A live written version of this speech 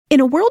In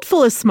a world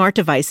full of smart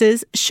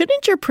devices,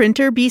 shouldn't your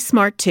printer be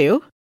smart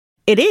too?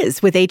 It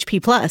is with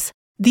HP Plus.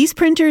 These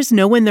printers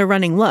know when they're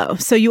running low,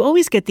 so you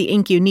always get the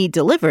ink you need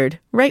delivered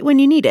right when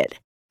you need it.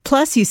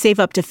 Plus, you save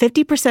up to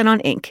 50%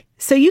 on ink,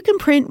 so you can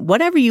print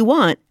whatever you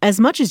want, as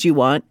much as you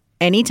want,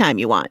 anytime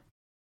you want.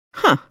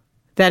 Huh,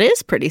 that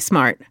is pretty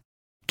smart.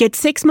 Get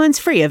 6 months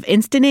free of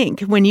instant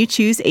ink when you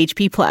choose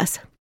HP Plus.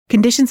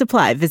 Conditions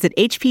apply. Visit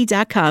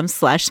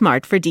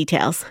hp.com/smart for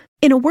details.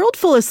 In a world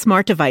full of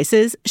smart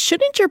devices,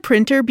 shouldn't your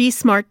printer be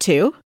smart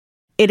too?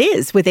 It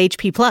is with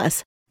HP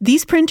Plus.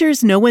 These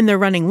printers know when they're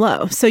running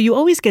low, so you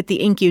always get the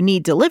ink you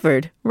need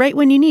delivered right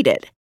when you need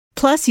it.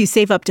 Plus, you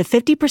save up to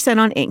 50%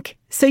 on ink,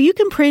 so you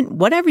can print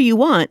whatever you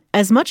want,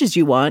 as much as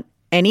you want,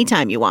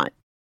 anytime you want.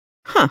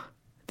 Huh,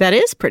 that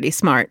is pretty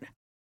smart.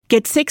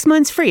 Get 6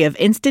 months free of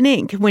instant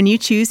ink when you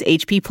choose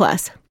HP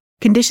Plus.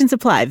 Conditions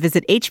apply.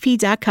 Visit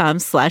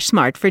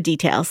hp.com/smart for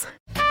details.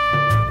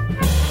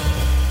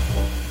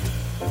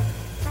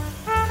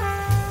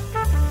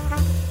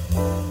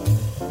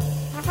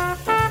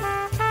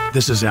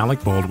 This is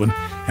Alec Baldwin,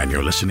 and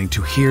you're listening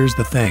to Here's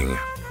the Thing,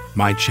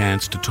 my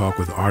chance to talk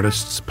with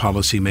artists,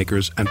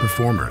 policymakers, and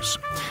performers,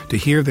 to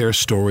hear their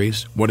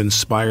stories, what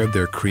inspired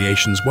their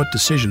creations, what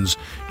decisions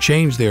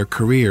changed their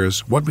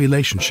careers, what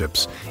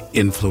relationships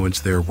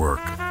influenced their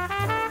work.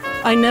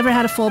 I never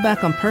had a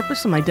fallback on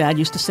purpose, and my dad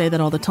used to say that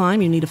all the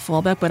time, you need a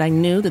fallback, but I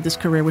knew that this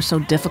career was so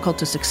difficult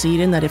to succeed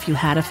in that if you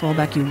had a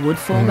fallback, you would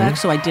fall back,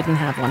 so I didn't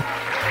have one.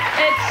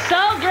 It's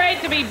so great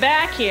to be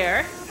back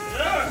here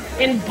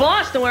in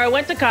Boston, where I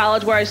went to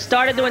college, where I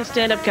started doing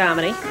stand-up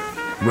comedy.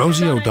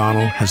 Rosie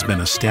O'Donnell has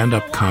been a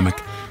stand-up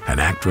comic, an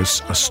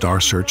actress, a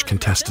Star Search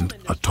contestant,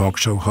 a talk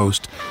show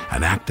host,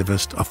 an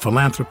activist, a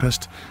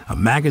philanthropist, a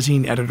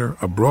magazine editor,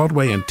 a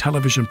Broadway and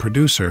television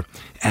producer,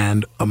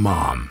 and a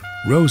mom.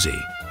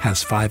 Rosie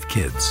has 5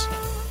 kids.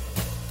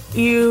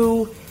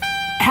 You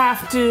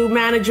have to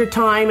manage your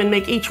time and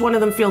make each one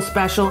of them feel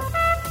special.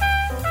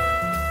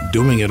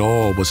 Doing it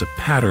all was a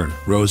pattern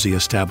Rosie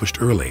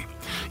established early.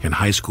 In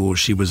high school,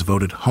 she was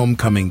voted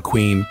homecoming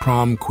queen,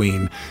 prom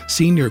queen,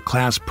 senior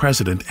class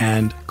president,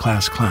 and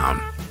class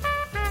clown.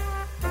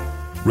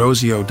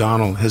 Rosie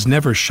O'Donnell has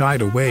never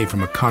shied away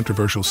from a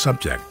controversial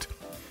subject.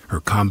 Her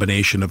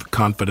combination of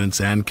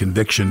confidence and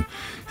conviction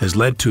has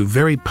led to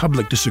very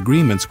public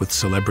disagreements with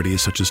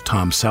celebrities such as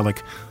Tom Selleck,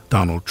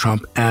 Donald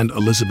Trump, and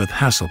Elizabeth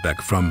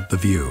Hasselbeck from The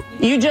View.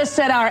 You just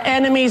said our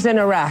enemies in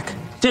Iraq.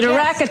 Did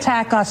Iraq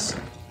attack us?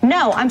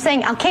 No, I'm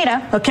saying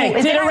Al-Qaeda. Okay,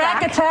 did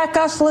Iraq attack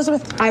us,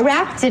 Elizabeth?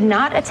 Iraq did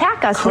not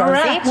attack us,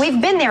 Correct. Rosie. We've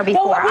been there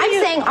before. Well,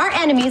 I'm saying our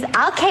enemies,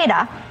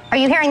 Al-Qaeda. Are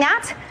you hearing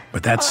that?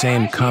 But that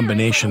same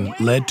combination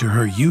led to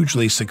her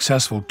hugely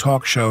successful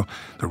talk show,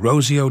 The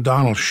Rosie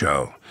O'Donnell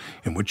Show,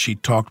 in which she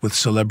talked with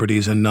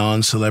celebrities and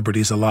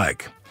non-celebrities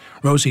alike.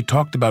 Rosie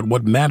talked about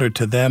what mattered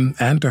to them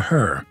and to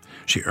her.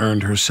 She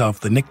earned herself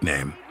the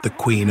nickname, the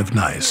Queen of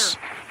Nice.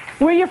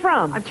 Where are you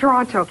from?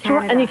 Toronto,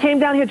 Canada. And you came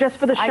down here just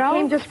for the show? I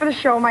came just for the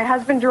show. My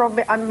husband drove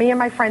me and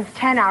my friends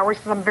 10 hours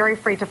because I'm very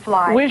afraid to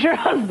fly. Where's your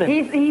husband?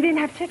 He didn't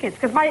have tickets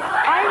because I'm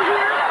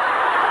here.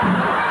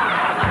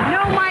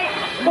 No, my.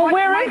 Well,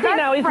 where is he best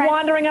now? He's friend-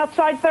 wandering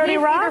outside 30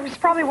 Rock? He's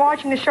probably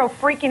watching the show,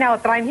 freaking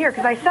out that I'm here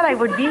because I said I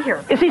would be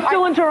here. Is he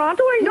still in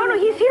Toronto? Or No,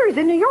 he's here. He's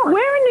in New York.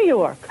 Where in New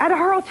York? At a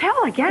hotel,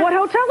 I guess. What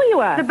hotel are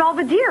you at? The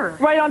Belvedere.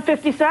 Right on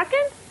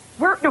 52nd?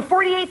 We're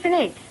 48th and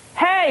 8th.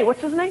 Hey,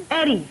 what's his name?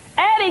 Eddie.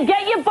 Eddie,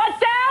 get your butt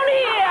down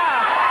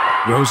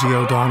here! Rosie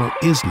O'Donnell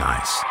is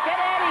nice Get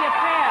Eddie a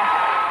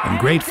pass. and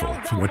grateful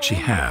for what she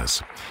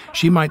has.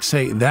 She might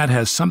say that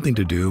has something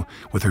to do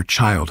with her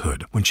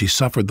childhood, when she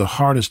suffered the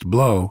hardest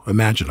blow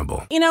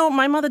imaginable. You know,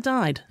 my mother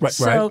died. Right,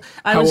 so right.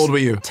 I How was old were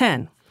you?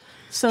 10.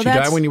 So She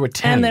that's, died when you were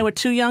 10. And there were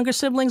 2 younger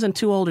siblings and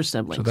 2 older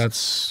siblings. So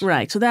that's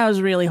right. So that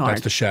was really hard.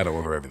 That's the shadow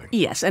over everything.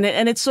 Yes, and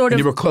it's sort And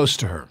of you were close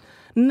to her.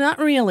 not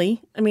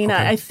really. I mean,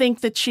 Okay. I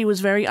think that she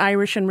was very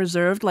Irish and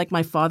reserved, like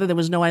my father. There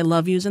was no "I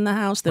love yous" in the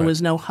house. There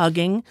was no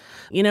hugging.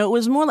 You know, it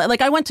was more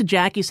like I went to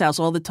Jackie's house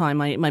all the time.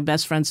 My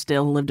best friend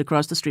still, who lived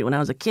across the street when I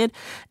was a kid,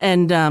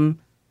 and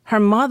her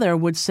mother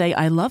would say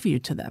 "I love you"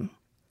 to them,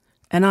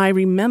 and I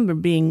remember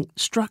being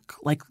struck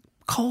like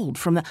cold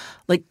from that.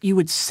 Like, you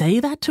would say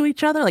that to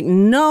each other? Like,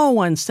 no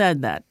one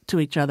said that to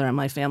each other in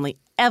my family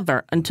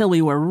ever until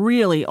we were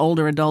really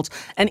older adults.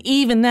 And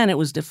even then it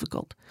was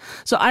difficult.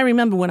 So I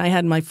remember when I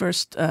had my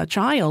first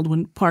child,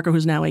 when Parker,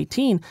 who's now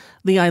 18,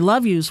 the I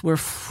love yous were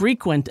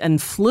frequent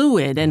and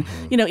fluid. And,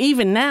 you know,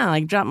 even now,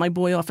 I dropped my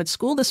boy off at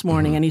school this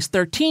morning and he's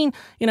 13.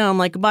 You know, I'm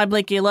like, bye,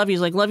 Blakey, I love you.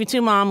 He's like, love you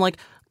too, Mom. Like,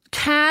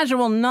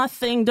 casual,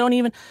 nothing, don't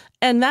even.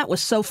 And that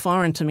was so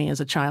foreign to me as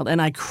a child. And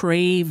I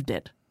craved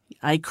it.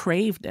 I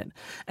craved it.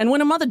 And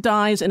when a mother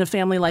dies in a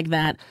family like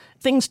that,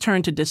 things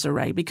turn to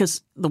disarray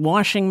because the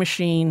washing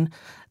machine,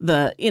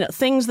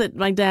 things that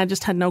my dad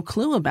just had no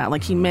clue about.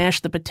 Like, he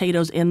mashed the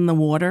potatoes in the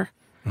water.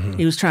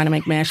 He was trying to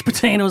make mashed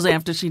potatoes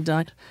after she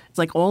died. It's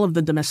like all of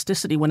the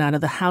domesticity went out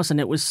of the house, and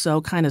it was so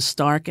kind of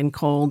stark and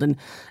cold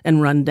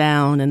and run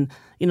down. And,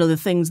 you know, the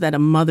things that a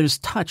mother's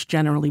touch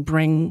generally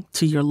bring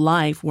to your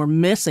life were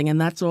missing. And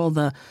that's all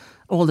the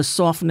all the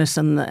softness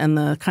and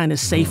the kind of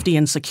safety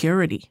and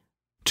security.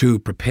 To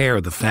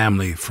prepare the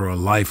family for a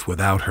life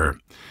without her,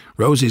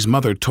 Rosie's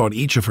mother taught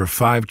each of her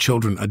 5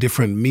 children a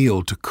different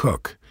meal to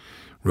cook.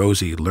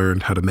 Rosie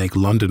learned how to make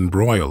London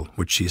broil,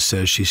 which she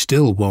says she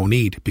still won't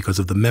eat because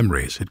of the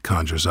memories it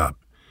conjures up.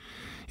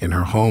 In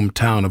her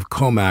hometown of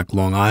Comac,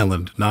 Long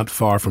Island, not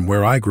far from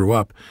where I grew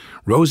up,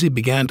 Rosie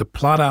began to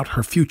plot out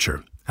her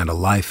future and a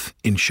life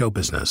in show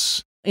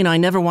business. I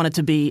never wanted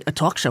to be a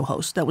talk show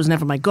host. That was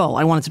never my goal.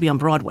 I wanted to be on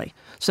Broadway.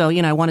 So,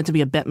 I wanted to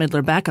be a Bette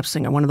Midler backup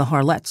singer, one of the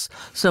Harlettes.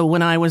 So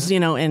when I was,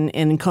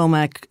 in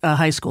Comac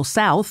High School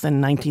South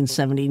in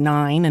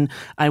 1979, and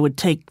I would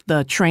take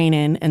the train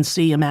in and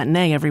see a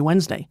matinee every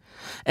Wednesday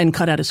and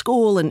cut out of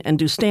school and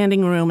do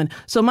standing room. And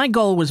so my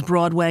goal was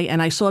Broadway,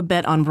 and I saw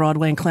Bette on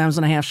Broadway in Clowns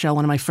and a Half Show,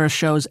 one of my first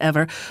shows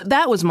ever.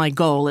 That was my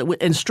goal.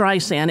 In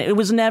Streisand, it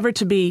was never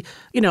to be,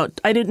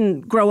 I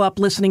didn't grow up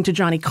listening to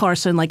Johnny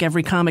Carson like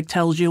every comic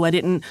tells you. I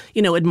didn't,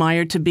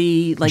 admire to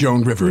be like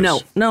Joan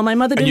Rivers. No, my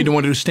mother didn't. And you didn't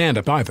want to do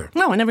stand-up either.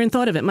 No, I never even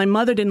thought of it. My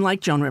mother didn't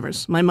like Joan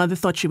Rivers. My mother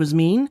thought she was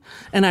mean,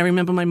 and I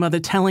remember my mother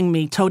telling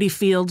me Toady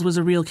Fields was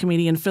a real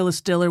comedian, Phyllis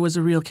Diller was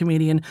a real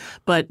comedian,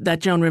 but that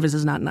Joan Rivers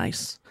is not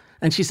nice.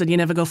 And she said, you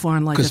never go far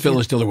in life. Because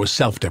Phyllis Diller was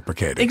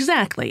self-deprecating.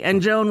 Exactly.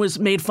 And Joan was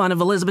made fun of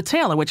Elizabeth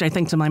Taylor, which I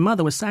think to my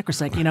mother was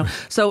sacrosanct,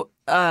 So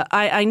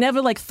I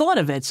never thought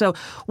of it. So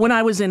when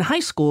I was in high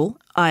school,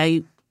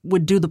 I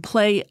would do the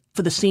play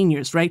for the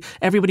seniors, right?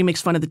 Everybody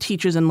makes fun of the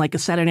teachers in like a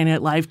Saturday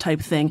Night Live type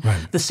thing,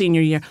 the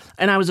senior year.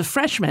 And I was a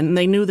freshman, and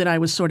they knew that I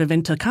was sort of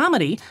into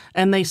comedy,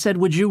 and they said,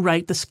 would you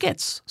write the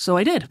skits? So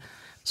I did.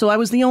 So I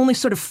was the only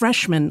sort of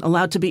freshman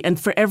allowed to be, and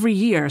for every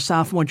year,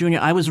 sophomore, junior,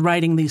 I was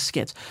writing these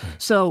skits.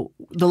 So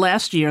the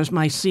last year,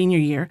 my senior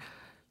year,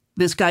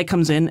 this guy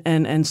comes in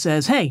and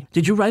says, hey,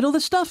 did you write all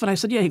this stuff? And I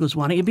said, yeah. He goes,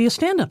 why don't you be a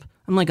stand-up?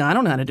 I'm like, I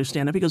don't know how to do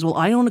stand-up. He goes, well,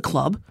 I own a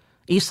club,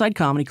 East Side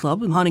Comedy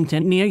Club in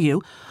Huntington, near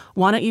you.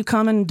 Why don't you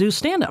come and do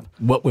stand-up?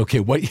 What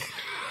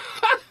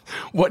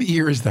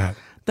year is that?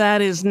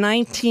 That is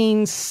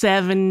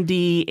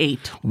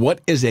 1978. What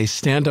is a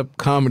stand-up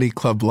comedy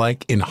club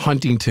like in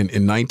Huntington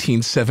in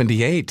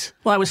 1978?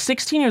 Well, I was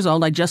 16 years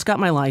old. I just got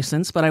my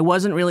license, but I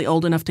wasn't really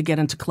old enough to get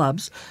into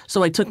clubs.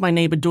 So I took my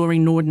neighbor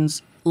Doreen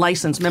Norton's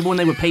license. Remember when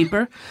they were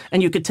paper?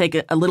 And you could take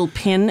a little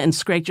pin and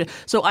scratch it.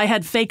 So I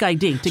had fake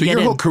ID to get in. So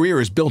your whole career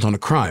is built on a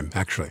crime,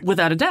 actually.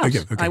 Without a doubt.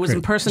 Okay, I was great.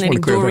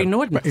 impersonating Doreen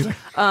Norton.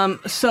 Right.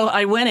 So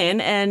I went in,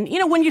 and,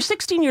 when you're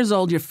 16 years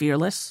old, you're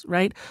fearless,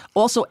 right?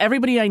 Also,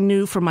 everybody I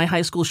knew from my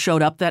high school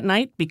showed up that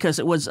night because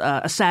it was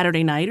a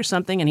Saturday night or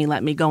something, and he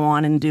let me go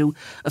on and do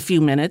a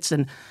few minutes,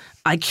 and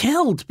I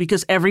killed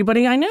because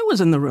everybody I knew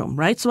was in the room,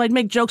 right? So I'd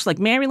make jokes like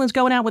Marilyn's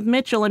going out with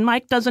Mitchell and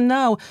Mike doesn't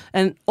know.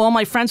 And all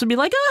my friends would be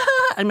like,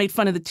 ah! I made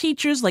fun of the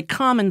teachers, like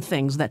common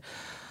things that.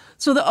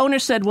 So the owner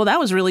said, well,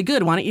 that was really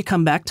good. Why don't you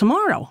come back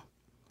tomorrow?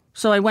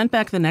 So I went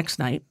back the next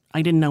night.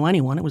 I didn't know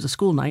anyone. It was a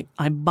school night.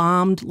 I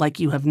bombed like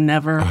you have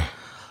never.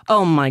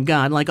 Oh, my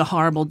God, like a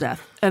horrible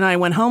death. And I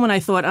went home and I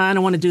thought, I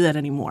don't want to do that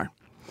anymore.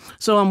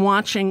 So I'm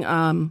watching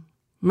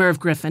Merv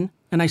Griffin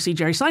and I see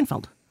Jerry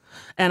Seinfeld.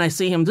 And I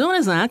see him doing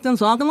his act and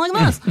talking like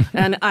this.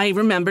 And I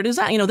remembered his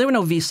act. There were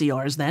no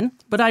VCRs then.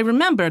 But I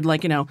remembered,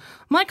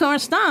 my car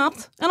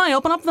stopped and I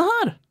open up the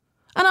hood.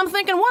 And I'm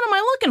thinking, what am I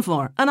looking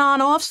for? An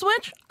on-off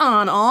switch?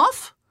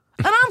 On-off?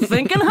 And I'm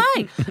thinking,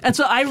 hey. And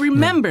so I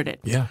remembered it.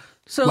 Yeah.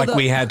 So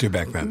we had to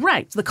back then.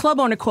 Right. The club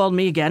owner called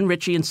me again,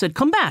 Richie, and said,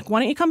 come back.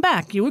 Why don't you come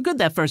back? You were good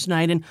that first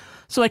night. And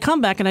so I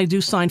come back and I do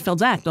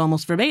Seinfeld's act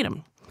almost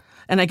verbatim.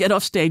 And I get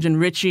off stage and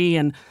Richie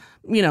and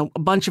a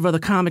bunch of other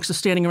comics are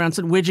standing around and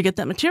said, where'd you get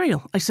that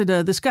material? I said,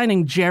 this guy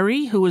named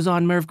Jerry, who was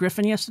on Merv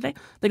Griffin yesterday.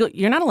 They go,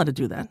 you're not allowed to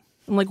do that.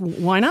 I'm like,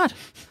 why not?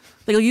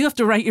 They go, you have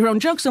to write your own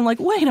jokes. I'm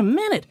like, wait a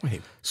minute.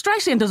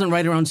 Streisand doesn't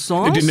write her own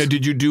songs.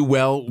 Did you do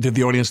well? Did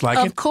the audience like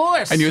it? Of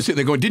course. And you're sitting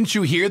there going, didn't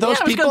you hear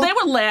those people? They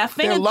were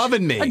laughing. They're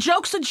loving me. A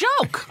joke's a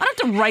joke. I don't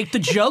have to write the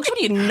jokes. What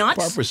are you, nuts?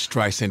 Barbara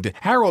Streisand did.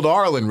 Harold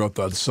Arlen wrote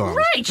those songs.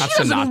 Right. She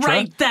doesn't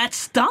write that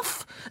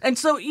stuff. And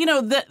so,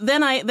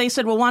 then they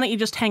said, well, why don't you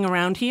just hang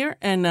around here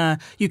and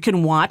you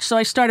can watch. So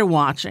I started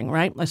watching,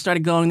 right? I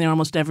started going there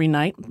almost every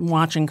night,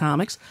 watching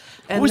comics.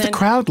 And what was the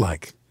crowd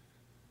like?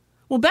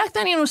 Well, back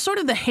then, it was sort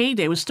of the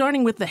heyday. It was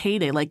starting with the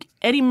heyday. Like,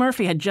 Eddie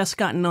Murphy had just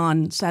gotten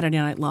on Saturday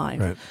Night Live.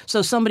 Right.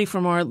 So somebody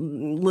from our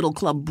little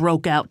club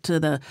broke out to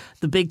the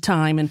big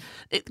time. And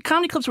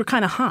comedy clubs were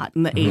kind of hot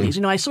in the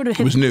 80s. I sort of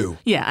hit... It was new.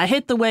 Yeah, I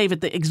hit the wave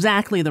at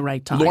exactly the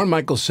right time. Lorne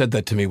Michaels said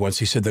that to me once.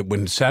 He said that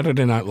when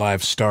Saturday Night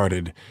Live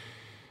started,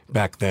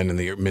 back then in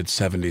the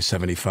mid-70s,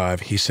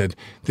 75, he said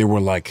there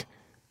were like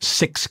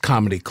 6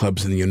 comedy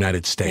clubs in the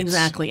United States.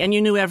 Exactly. And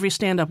you knew every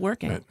stand-up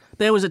working. Right.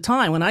 There was a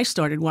time when I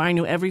started where I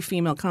knew every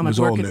female comic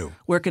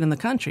working in the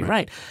country.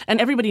 Right. And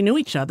everybody knew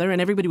each other,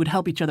 and everybody would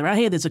help each other out.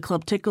 Hey, there's a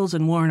Club Tickles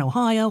in Warren,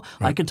 Ohio.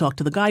 Right. I could talk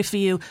to the guy for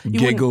you.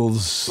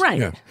 Giggles. Right.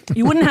 Yeah.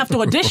 You wouldn't have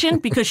to audition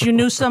because you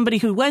knew somebody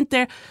who went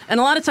there. And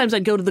a lot of times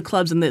I'd go to the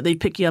clubs, and they'd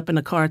pick you up in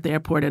a car at the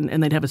airport,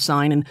 and they'd have a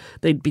sign, and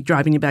they'd be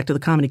driving you back to the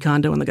comedy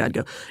condo, and the guy'd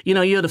go,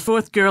 you're the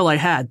 4th girl I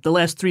had. The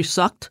last 3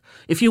 sucked.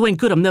 If you ain't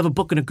good, I'm never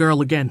booking a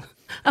girl again.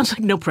 I was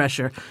like, no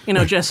pressure.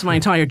 Just my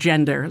entire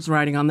gender is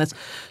riding on this.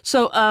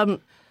 So,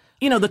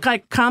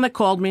 the comic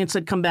called me and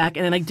said, come back.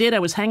 And then I did. I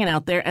was hanging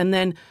out there. And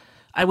then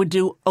I would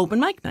do open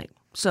mic night.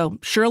 So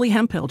Shirley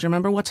Hemphill, do you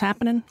remember What's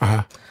Happening?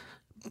 Uh-huh.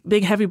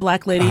 Big, heavy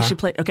black lady. She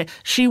played,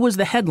 she was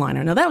the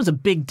headliner. Now, that was a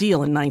big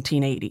deal in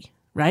 1980,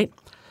 right?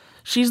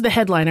 She's the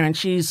headliner, and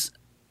she's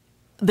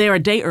there a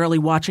day early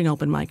watching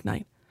open mic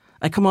night.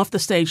 I come off the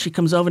stage. She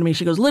comes over to me.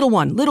 She goes, little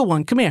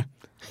one, come here.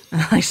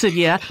 And I said,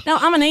 yeah. Now,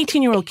 I'm an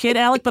 18-year-old kid,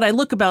 Alec, but I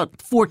look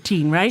about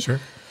 14, right? Sure.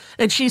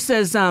 And she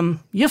says,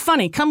 you're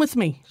funny. Come with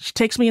me. She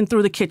takes me in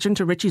through the kitchen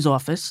to Richie's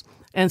office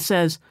and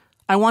says,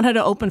 I want her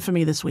to open for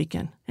me this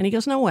weekend. And he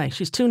goes, no way.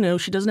 She's too new.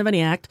 She doesn't have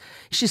any act.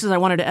 She says, I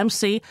want her to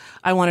MC.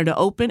 I want her to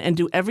open and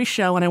do every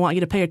show, and I want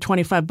you to pay her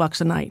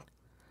 $25 a night.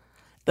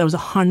 That was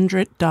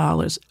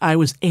 $100. I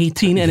was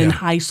 18 and in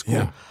high school.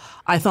 Yeah.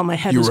 I thought my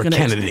head was going to...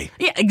 You were Kennedy.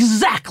 Yeah,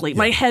 exactly. Yeah.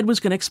 My head was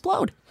going to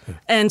explode. Yeah.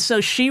 And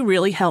so she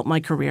really helped my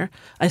career.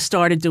 I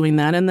started doing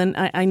that, and then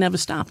I never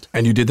stopped.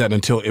 And you did that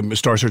until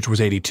Star Search was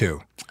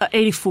 82?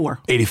 84.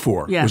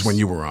 84 yes. was when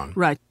you were on.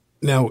 Right.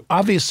 Now,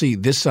 obviously,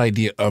 this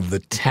idea of the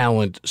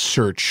talent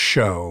search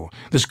show,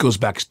 this goes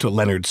back to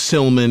Leonard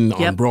Sillman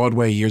on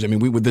Broadway years. I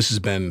mean, this has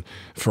been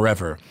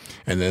forever.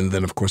 And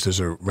then, of course, there's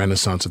a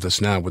renaissance of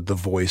this now with the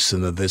voice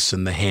and the this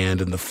and the hand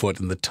and the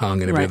foot and the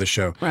tongue and every other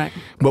show. Right.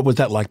 What was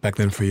that like back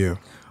then for you?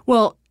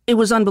 Well, it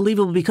was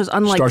unbelievable because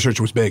unlike... Star Search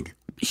was big.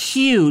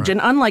 Huge. Right.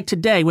 And unlike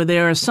today, where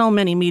there are so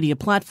many media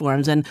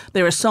platforms and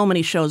there are so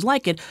many shows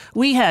like it,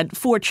 we had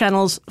 4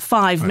 channels,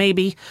 5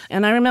 maybe.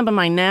 And I remember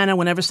my Nana,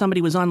 whenever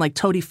somebody was on, like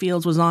Toady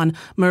Fields was on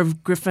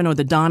Merv Griffin or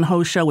the Don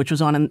Ho Show, which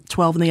was on in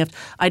 12 in the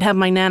afternoon, I'd have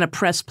my Nana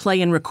press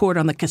play and record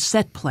on the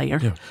cassette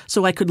player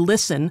so I could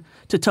listen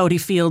to Toady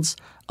Fields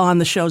on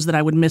the shows that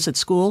I would miss at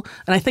school.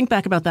 And I think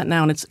back about that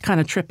now, and it's kind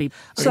of trippy.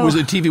 So,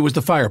 TV was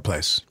the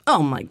fireplace.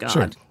 Oh, my God.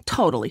 Sure.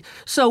 Totally.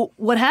 So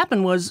what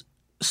happened was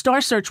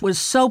Star Search was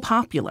so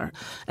popular,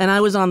 and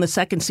I was on the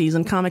second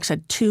season. Comics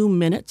had 2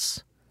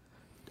 minutes,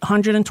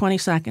 120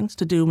 seconds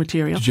to do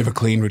material. Did you have a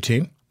clean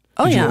routine?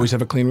 Oh, Did yeah. you always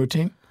have a clean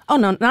routine? Oh,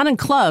 no, not in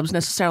clubs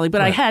necessarily,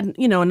 but I had,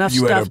 enough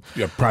stuff.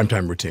 You had a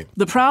primetime routine.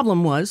 The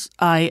problem was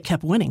I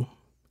kept winning.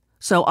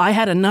 So I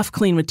had enough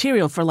clean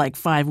material for like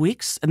 5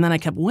 weeks, and then I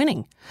kept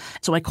winning.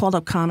 So I called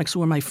up comics who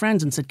were my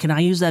friends and said, can I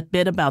use that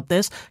bit about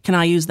this? Can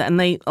I use that?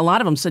 And a lot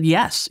of them said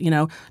yes.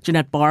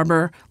 Jeanette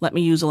Barber let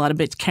me use a lot of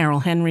bits. Carol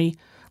Henry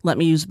let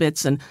me use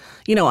bits. And,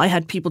 I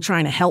had people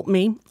trying to help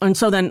me. And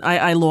so then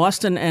I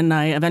lost, and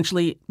I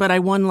eventually, but I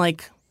won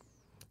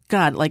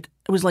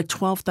it was like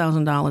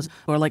 $12,000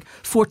 or like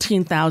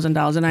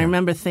 $14,000. And I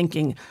remember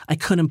thinking, I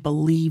couldn't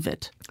believe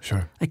it.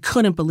 Sure. I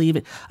couldn't believe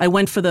it. I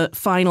went for the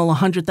final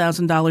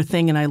 $100,000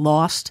 thing and I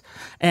lost.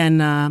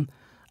 And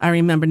I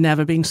remember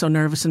never being so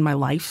nervous in my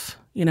life.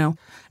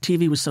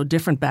 TV was so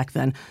different back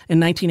then. In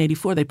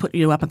 1984, they put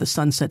you up at the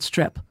Sunset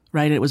Strip,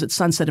 right? It was at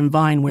Sunset and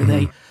Vine where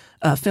they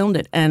filmed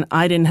it. And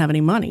I didn't have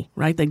any money,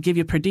 right? They'd give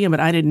you per diem, but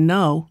I didn't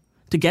know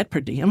to get per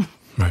diem.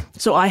 Right.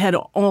 So I had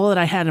all that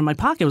I had in my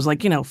pocket was like,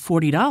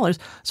 $40.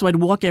 So I'd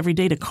walk every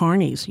day to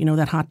Carney's,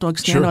 that hot dog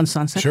stand on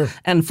Sunset. Sure.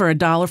 And for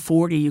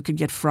 $1.40, you could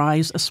get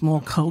fries, a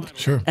small Coke,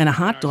 and a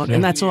hot dog.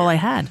 And that's all I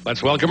had.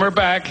 Let's welcome her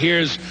back.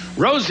 Here's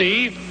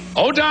Rosie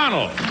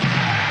O'Donnell.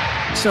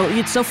 So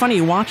it's so funny.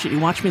 You watch it. You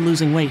watch me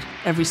losing weight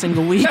every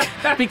single week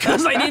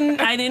because I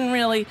didn't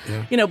really,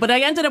 but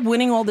I ended up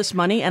winning all this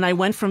money, and I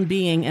went from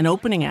being an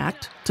opening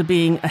act to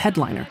being a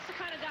headliner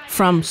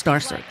from Star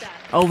Search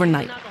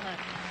overnight.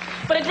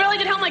 But it really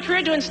did help my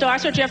career doing Star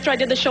Search. After I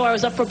did the show, I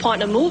was up for a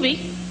part in a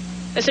movie.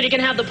 They said, you can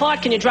have the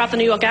part. Can you drop the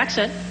New York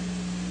accent?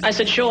 I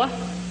said, sure.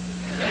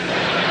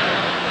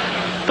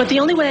 But the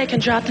only way I can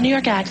drop the New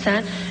York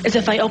accent is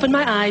if I open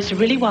my eyes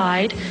really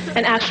wide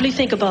and actually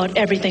think about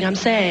everything I'm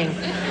saying.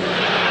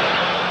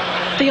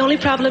 The only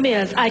problem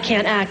is I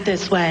can't act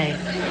this way.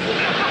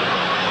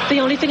 The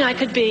only thing I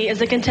could be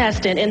is a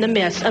contestant in the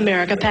Miss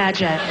America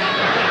pageant.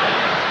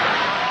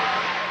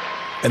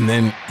 And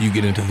then you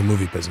get into the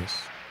movie business.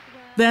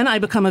 Then I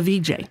become a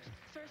VJ.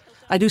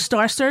 I do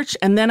Star Search,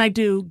 and then I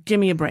do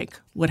Gimme a Break.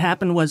 What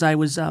happened was I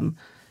was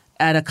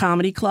at a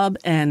comedy club,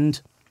 and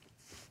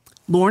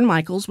Lorne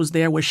Michaels was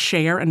there with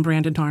Cher and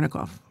Brandon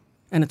Tartikoff.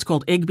 And it's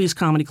called Igby's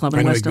Comedy Club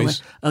in West LA.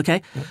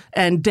 Okay? Yeah.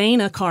 And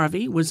Dana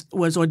Carvey was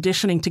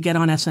auditioning to get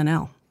on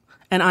SNL.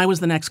 And I was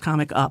the next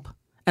comic up.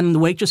 And the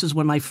waitresses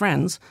were my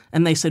friends,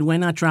 and they said, we're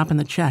not dropping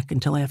the check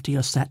until after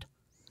your set.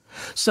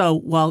 So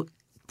while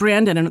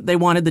Brandon and they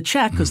wanted the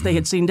check because they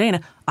had seen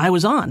Dana, I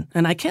was on,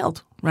 and I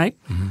killed, right?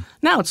 Mm-hmm.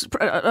 Now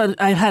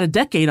I've had a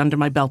decade under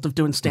my belt of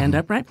doing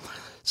stand-up, right?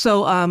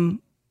 So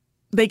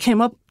they came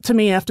up to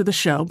me after the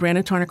show,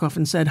 Brandon Tartikoff,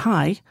 and said,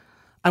 hi,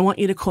 I want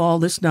you to call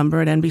this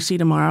number at NBC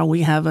tomorrow.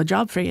 We have a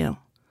job for you.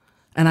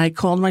 And I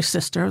called my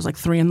sister. It was like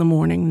 3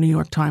 a.m, New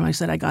York time. I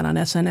said, I got on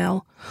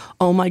SNL.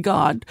 Oh, my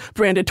God.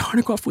 Brandon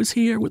Tartikoff was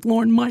here with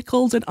Lorne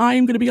Michaels, and I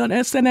am going to be on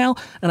SNL.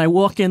 And I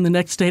walk in the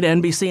next day to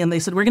NBC, and they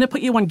said, we're going to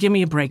put you on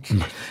Gimme a Break.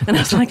 And I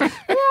was like,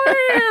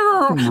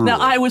 now,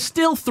 I was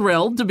still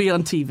thrilled to be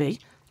on TV.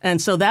 And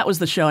so that was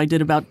the show. I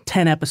did about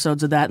 10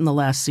 episodes of that in the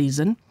last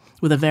season.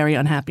 with a very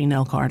unhappy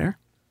Nell Carter,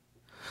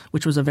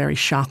 which was a very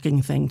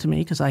shocking thing to me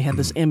because I had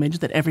this image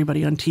that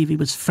everybody on TV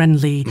was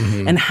friendly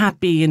and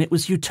happy and it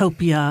was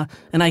utopia.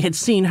 And I had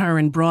seen her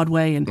in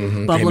Broadway and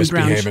Bubble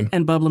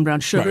and Brown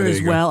Sugar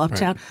as well,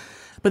 Uptown. Right.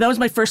 But that was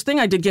my first thing.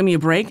 I did Give Me a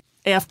Break.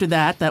 After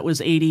that was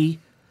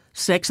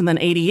 86. And then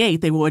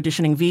 88, they were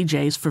auditioning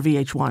VJs for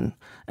VH1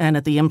 and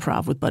at the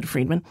Improv with Bud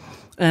Friedman.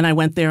 And I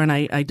went there and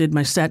I did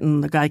my set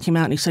and the guy came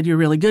out and he said, "You're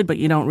really good, but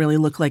you don't really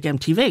look like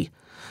MTV."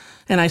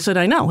 And I said,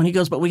 "I know." And he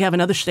goes, "But we have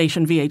another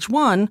station,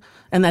 VH1."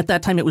 And at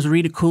that time, it was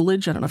Rita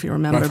Coolidge. I don't know if you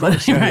remember.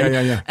 But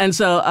yeah. And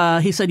so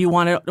he said, "You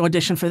want to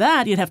audition for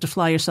that? You'd have to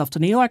fly yourself to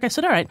New York." I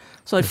said, "All right."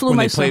 So I flew when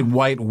myself. When they played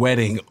White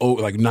Wedding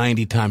like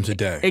 90 times a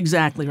day.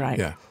 Exactly right.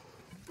 Yeah.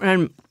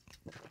 And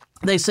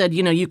they said,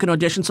 you can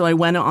audition. So I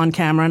went on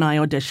camera and I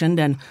auditioned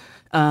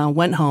and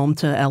went home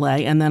to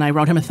L.A. And then I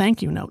wrote him a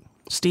thank you note.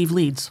 Steve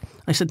Leeds.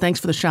 I said, "Thanks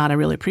for the shot. I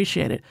really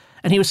appreciate it."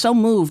 And he was so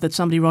moved that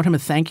somebody wrote him a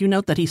thank you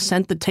note that he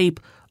sent the tape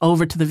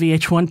over to the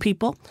VH1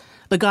 people.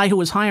 The guy who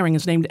was hiring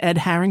is named Ed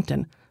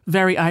Harrington,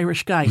 very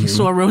Irish guy. He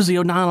saw Rosie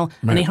O'Donnell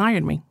and he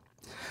hired me.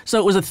 So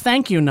it was a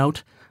thank you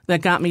note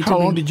that got me to... How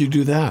long did you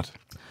do that?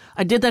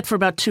 I did that for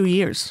about 2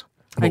 years.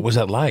 What was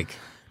that like?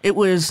 It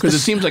was... Because it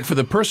seems like for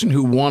the person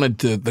who wanted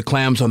the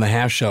clams on the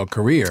half shell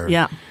career...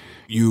 Yeah.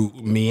 You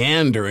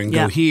meander and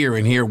go here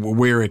and here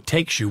where it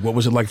takes you. What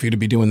was it like for you to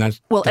be doing that?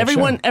 Well, that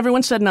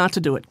everyone said not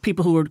to do it.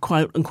 People who were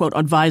quote unquote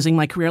advising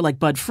my career, like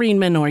Bud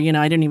Friedman, or I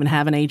didn't even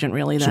have an agent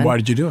really then. So why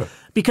did you do it?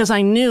 Because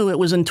I knew it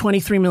was in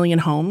 23 million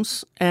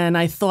homes, and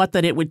I thought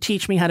that it would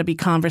teach me how to be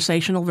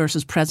conversational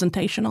versus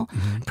presentational.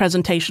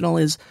 Presentational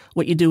is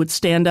what you do at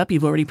stand-up.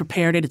 You've already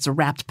prepared it. It's a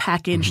wrapped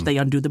package. They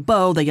undo the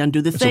bow. They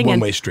undo the thing. It's a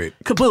one-way street.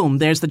 Kaboom,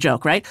 there's the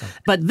joke, right?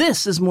 But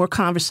this is more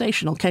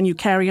conversational. Can you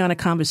carry on a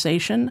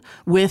conversation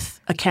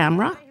with a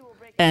camera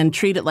and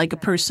treat it like a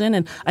person?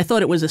 And I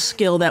thought it was a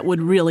skill that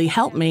would really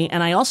help me,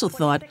 and I also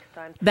thought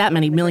that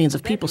many millions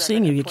of people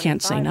seeing you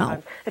can't say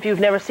no. If you've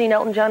never seen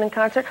Elton John in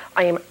concert,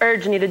 I am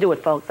urging you to do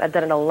it, folks. I've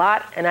done it a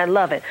lot, and I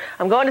love it.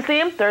 I'm going to see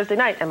him Thursday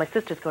night, and my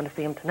sister's going to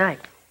see him tonight.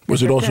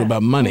 Was it also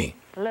about money?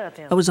 Love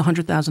him. It was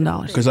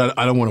 $100,000. Because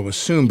I don't want to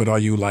assume, but are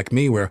you like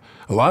me, where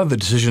a lot of the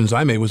decisions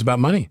I made was about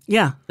money?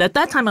 Yeah. At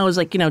that time, I was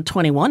like,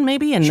 21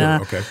 maybe, and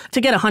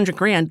to get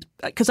 $100,000,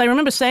 because I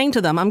remember saying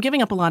to them, I'm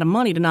giving up a lot of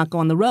money to not go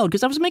on the road,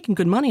 because I was making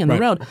good money on the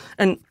road,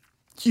 and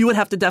you would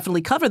have to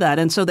definitely cover that.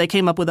 And so they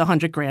came up with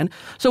 $100,000.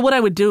 So what I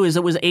would do is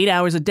it was 8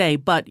 hours a day,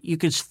 but you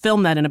could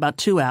film that in about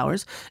 2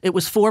 hours. It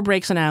was 4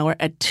 breaks an hour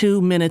at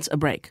 2 minutes a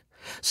break.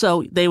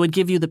 So they would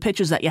give you the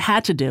pitches that you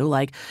had to do,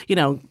 like,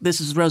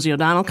 this is Rosie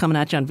O'Donnell coming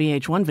at you on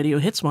VH1 Video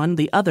Hits One,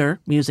 the other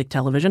music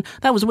television.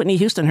 That was Whitney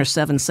Houston, her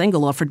 7th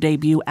single off her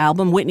debut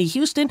album. Whitney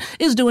Houston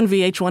is doing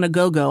VH1 A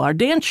Go-Go, our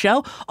dance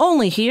show,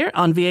 only here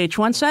on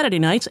VH1 Saturday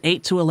nights,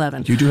 8 to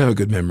 11. You do have a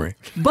good memory.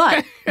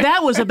 But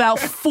that was about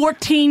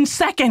 14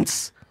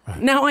 seconds.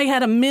 Right. Now I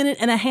had a minute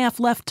and a half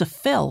left to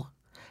fill,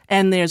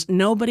 and there's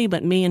nobody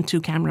but me and 2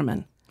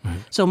 cameramen. Right.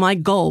 So my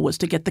goal was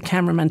to get the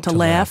cameraman to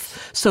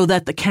laugh so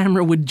that the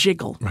camera would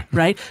jiggle,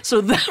 right?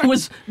 So that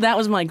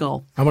was my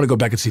goal. I want to go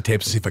back and see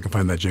tapes and see if I can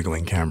find that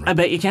jiggling camera. I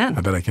bet you can.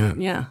 I bet I can.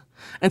 Yeah.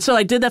 And so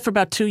I did that for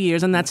about 2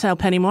 years, and that's how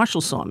Penny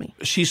Marshall saw me.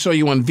 She saw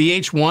you on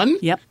VH1?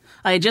 Yep.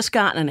 I had just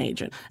gotten an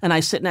agent, and I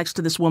sit next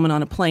to this woman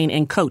on a plane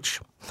in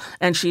coach.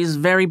 And she's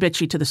very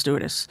bitchy to the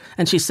stewardess.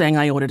 And she's saying,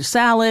 I ordered a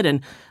salad,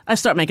 and I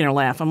start making her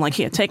laugh. I'm like,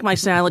 here, take my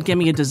salad, give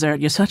me a dessert.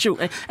 You're such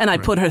a... And I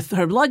put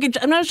her luggage,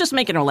 and I was just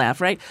making her laugh,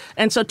 right?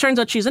 And so it turns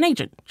out she's an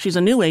agent. She's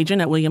a new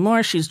agent at William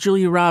Morris. She's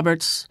Julia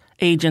Roberts'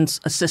 agent's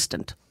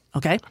assistant.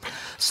 Okay?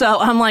 So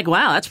I'm like,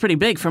 wow, that's pretty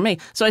big for me.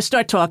 So I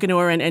start talking to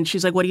her, and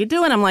she's like, what are you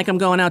doing? I'm like, I'm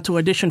going out to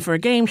audition for a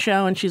game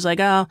show. And she's like,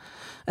 oh,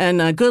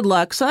 and good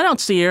luck. So I don't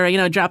see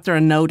her, dropped her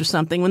a note or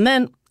something. And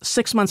then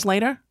 6 months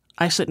later,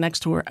 I sit next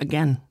to her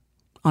again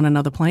on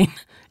another plane.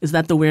 Is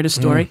that the weirdest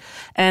story?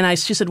 And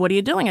she said, what are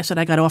you doing? I said,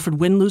 I got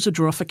offered Win, Lose, or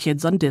Draw for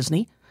Kids on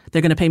Disney.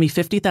 They're going to pay me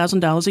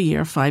 $50,000 a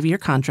year, 5-year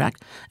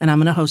contract, and I'm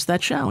going to host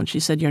that show. And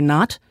she said, you're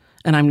not,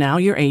 and I'm now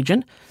your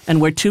agent,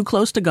 and we're too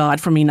close to God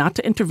for me not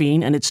to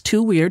intervene, and it's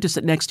too weird to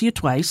sit next to you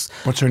twice.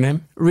 What's her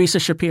name? Risa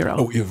Shapiro.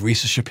 Oh, you have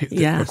Risa Shapiro?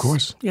 Yes. Of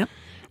course. Yep.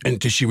 And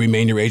did she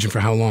remain your agent for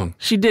how long?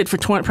 She did for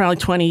probably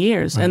 20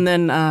 years. Right. And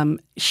then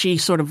she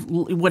sort of,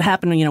 what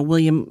happened,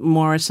 William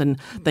Morris and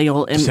they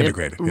all...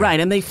 Disintegrated.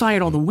 Right, and they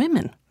fired all the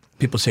women.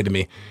 People say to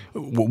me,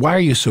 why are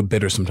you so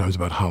bitter sometimes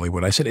about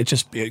Hollywood? I said,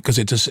 because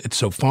it's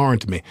so foreign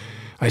to me.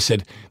 I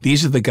said,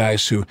 these are the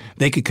guys who,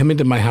 they could come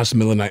into my house in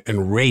the middle of the night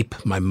and rape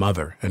my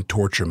mother and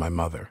torture my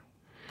mother.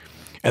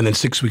 And then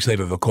 6 weeks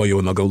later, they'll call you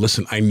and they'll go,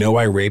 listen, I know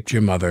I raped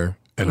your mother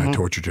and I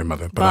tortured your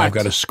mother, but I've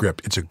got a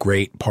script. It's a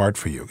great part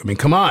for you. I mean,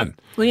 come on.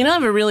 Well, I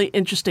have a really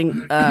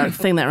interesting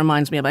thing that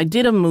reminds me of. I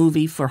did a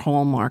movie for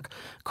Hallmark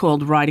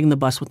called Riding the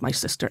Bus with My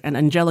Sister, and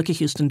Angelica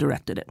Houston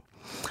directed it.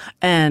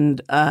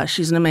 And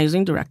she's an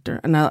amazing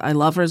director, and I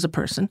love her as a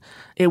person.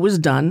 It was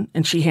done,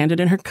 and she handed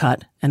in her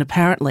cut, and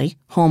apparently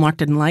Hallmark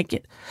didn't like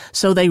it.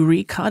 So they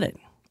recut it,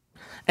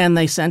 and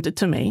they sent it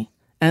to me,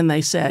 and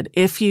they said,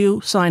 if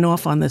you sign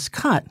off on this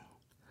cut,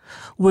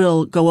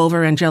 will go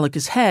over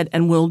Angelica's head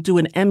and we'll do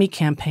an Emmy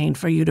campaign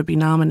for you to be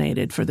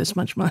nominated for this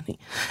much money.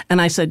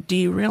 And I said, do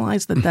you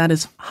realize that that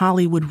is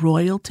Hollywood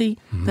royalty?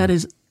 Mm-hmm. That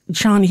is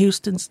John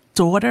Huston's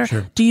daughter.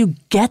 Sure. Do you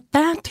get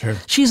that? Sure.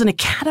 She's an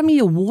Academy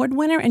Award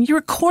winner and you're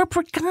a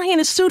corporate guy in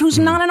a suit who's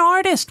not an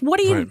artist. What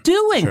are you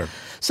doing? Sure.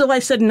 So I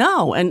said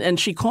no. And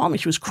she called me.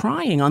 She was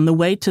crying on the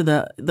way to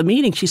the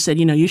meeting. She said,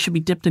 you should be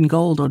dipped in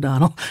gold,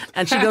 O'Donnell.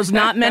 And she goes,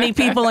 not many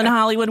people in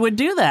Hollywood would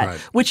do that,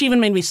 which even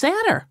made me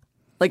sadder.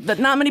 Like that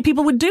not many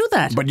people would do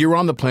that. But you're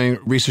on the plane.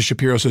 Risa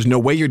Shapiro says, no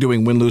way you're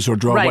doing win, lose, or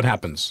draw. Right. What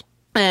happens?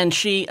 And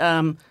she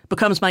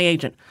becomes my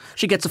agent.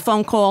 She gets a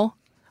phone call.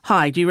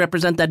 Hi, do you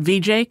represent that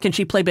VJ? Can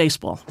she play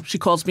baseball? She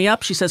calls me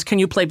up. She says, can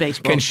you play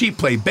baseball? Can she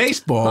play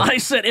baseball? I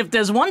said, if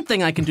there's one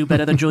thing I can do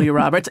better than Julia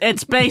Roberts,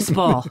 it's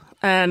baseball.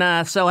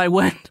 And so I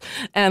went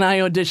and I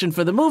auditioned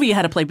for the movie. You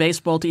had to play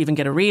baseball to even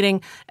get a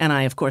reading. And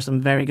I, of course,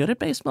 am very good at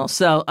baseball.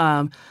 So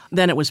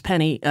then it was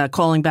Penny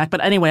calling back.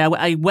 But anyway,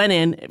 I went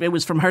in. It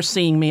was from her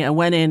seeing me. I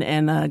went in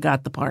and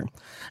got the part.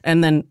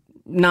 And then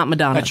not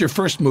Madonna. That's your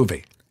first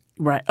movie.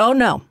 Right. Oh,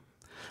 no.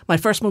 My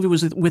first movie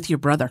was with your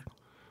brother.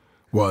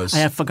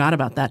 I forgot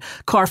about that.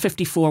 Car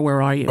 54,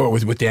 Where Are You? Oh, it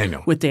was with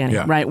Daniel. With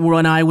Daniel, right,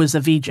 when I was a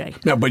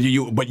VJ. No, but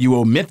you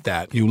omit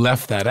that. You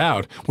left that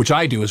out, which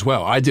I do as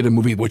well. I did a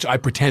movie which I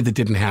pretend it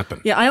didn't happen.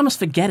 Yeah, I almost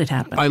forget it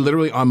happened. I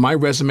literally, on my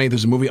resume,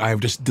 there's a movie, I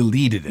have just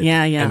deleted it.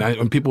 Yeah. And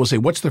when people will say,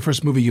 what's the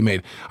first movie you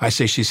made? I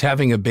say, she's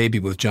having a baby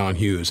with John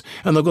Hughes.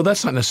 And they'll go,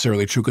 that's not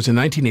necessarily true, because in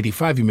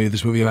 1985 you made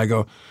this movie. And I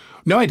go,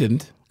 no, I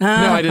didn't. No,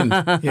 I didn't.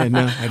 Yeah,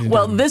 no, I didn't.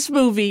 Well, this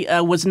movie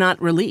was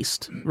not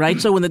released, right?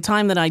 So in the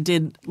time that I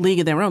did League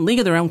of Their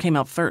Own came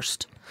out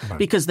first.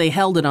 Because they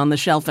held it on the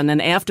shelf, and then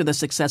after the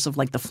success of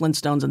like the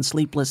Flintstones and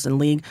Sleepless and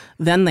League,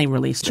 then they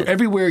released it. So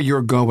everywhere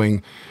you're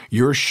going,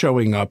 you're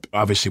showing up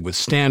obviously with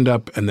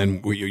stand-up, and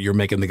then you're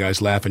making the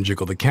guys laugh and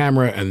jiggle the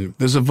camera, and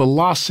there's a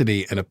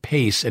velocity and a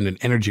pace and an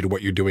energy to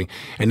what you're doing.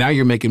 And now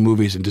you're making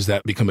movies, and does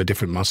that become a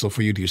different muscle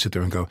for you? Do you sit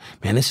there and go,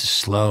 man, this is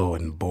slow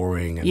and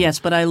boring? And yes,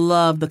 but I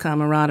love the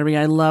camaraderie.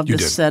 I love the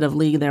set of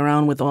League of Their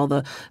Own with all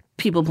the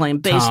people playing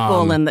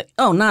baseball and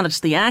not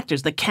just the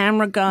actors, the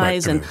camera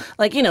guys, and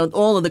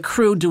all of the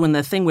crew doing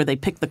the thing where they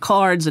pick the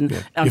cards and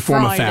you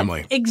form a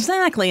family.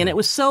 Exactly, and it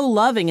was so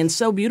loving and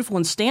so beautiful.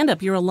 And stand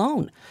up, you're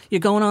alone. You're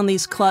going on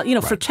these clubs.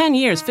 For 10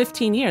 years,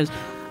 15 years,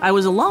 I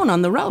was alone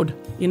on the road.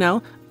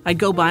 I'd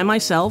go by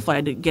myself.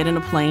 I'd get in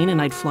a plane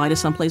and I'd fly to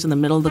someplace in the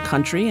middle of the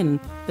country, and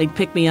they'd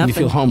pick me up. And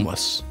you feel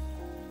homeless.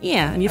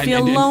 Yeah, and you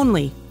feel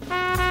lonely.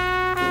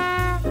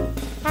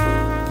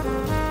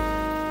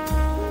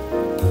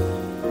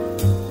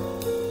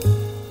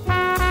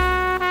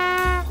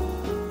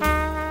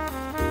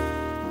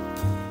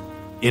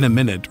 In a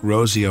minute,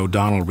 Rosie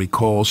O'Donnell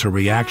recalls her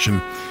reaction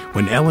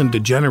when Ellen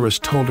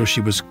DeGeneres told her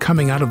she was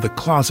coming out of the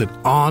closet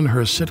on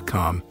her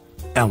sitcom,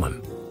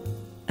 Ellen.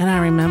 And I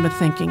remember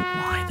thinking,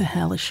 why the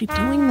hell is she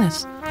doing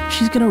this?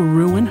 She's going to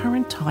ruin her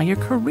entire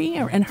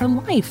career and her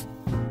life.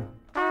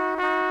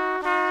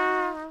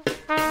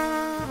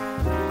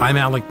 I'm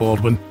Alec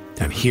Baldwin,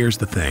 and here's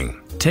the thing.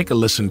 Take a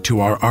listen to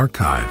our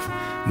archive.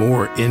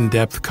 More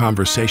in-depth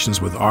conversations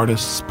with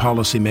artists,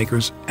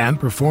 policymakers, and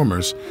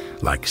performers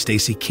like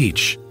Stacy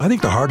Keach. I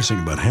think the hardest thing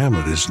about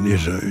Hamlet is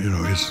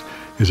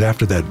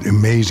after that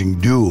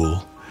amazing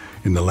duel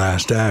in the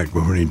last act,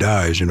 when he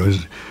dies,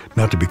 is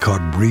not to be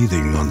caught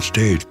breathing on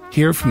stage.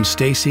 Hear from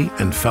Stacy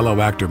and fellow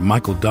actor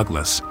Michael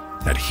Douglas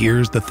at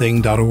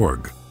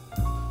here'sthething.org.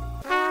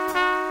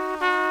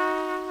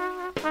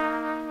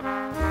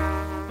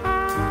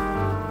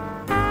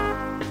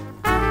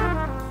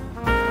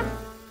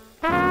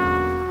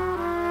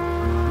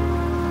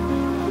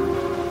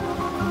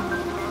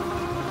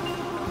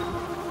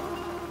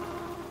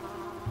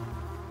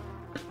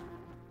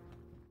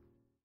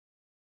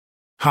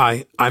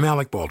 Hi, I'm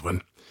Alec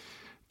Baldwin.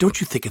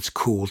 Don't you think it's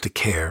cool to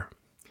care?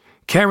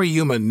 Carrie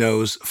Yuma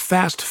knows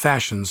fast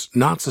fashion's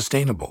not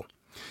sustainable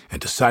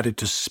and decided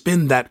to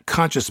spin that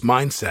conscious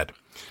mindset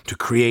to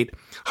create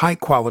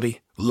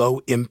high-quality,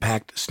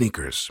 low-impact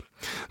sneakers.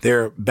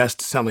 Their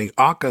best-selling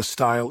Aka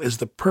style is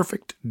the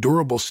perfect,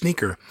 durable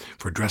sneaker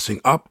for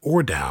dressing up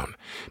or down,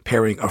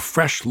 pairing a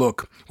fresh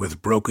look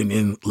with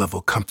broken-in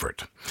level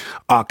comfort.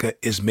 Aka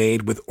is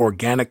made with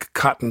organic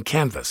cotton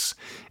canvas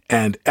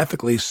and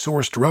ethically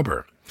sourced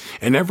rubber,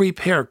 and every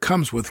pair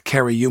comes with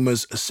Carrie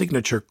Yuma's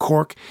signature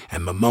cork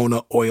and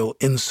Momona oil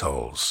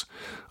insoles.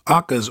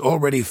 Aka's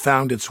already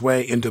found its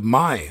way into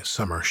my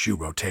summer shoe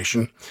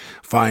rotation.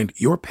 Find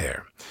your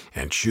pair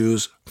and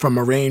choose from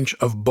a range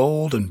of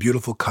bold and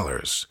beautiful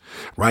colors.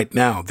 Right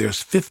now,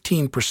 there's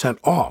 15%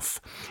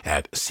 off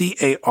at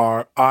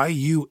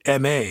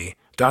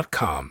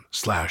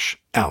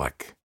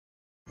cariuma.com/Alec.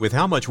 With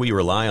how much we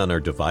rely on our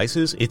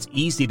devices, it's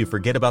easy to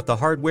forget about the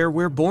hardware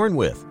we're born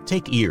with.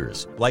 Take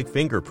ears. Like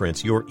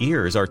fingerprints, your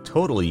ears are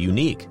totally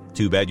unique.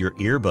 Too bad your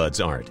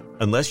earbuds aren't.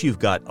 Unless you've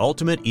got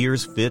Ultimate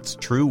Ears Fits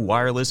True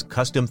Wireless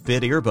Custom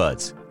Fit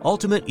Earbuds.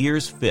 Ultimate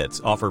Ears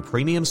Fits offer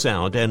premium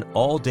sound and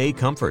all-day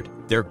comfort.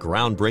 Their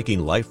groundbreaking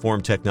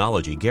Lifeform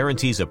technology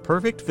guarantees a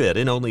perfect fit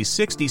in only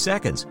 60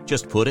 seconds.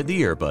 Just put in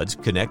the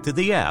earbuds, connect to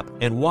the app,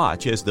 and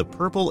watch as the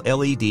purple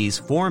LEDs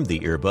form the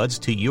earbuds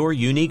to your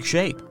unique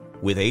shape.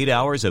 With 8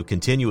 hours of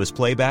continuous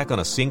playback on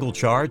a single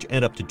charge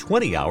and up to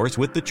 20 hours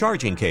with the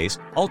charging case,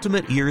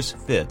 Ultimate Ears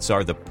Fits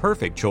are the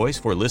perfect choice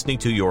for listening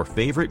to your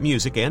favorite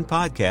music and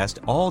podcast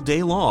all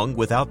day long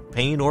without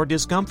pain or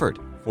discomfort.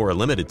 For a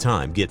limited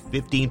time, get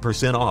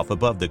 15% off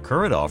above the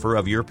current offer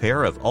of your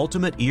pair of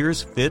Ultimate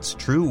Ears Fits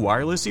True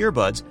Wireless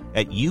Earbuds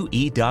at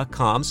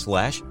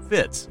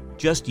ue.com/fits.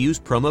 Just use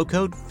promo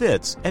code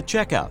FITS at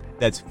checkout.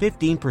 That's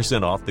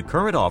 15% off the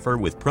current offer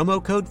with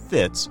promo code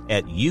FITS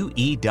at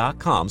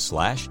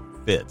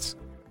ue.com/fits.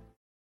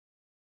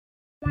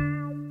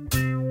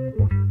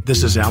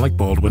 This is Alec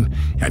Baldwin,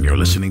 and you're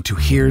listening to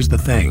Here's the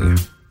Thing.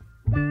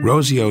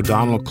 Rosie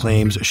O'Donnell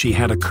claims she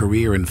had a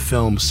career in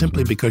film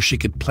simply because she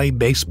could play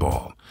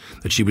baseball,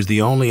 that she was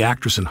the only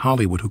actress in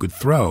Hollywood who could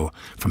throw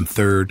from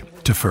third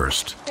to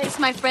first. It's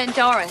my friend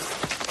Doris,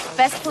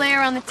 best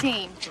player on the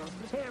team.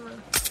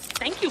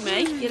 Thank you,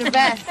 May. You're the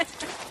best. It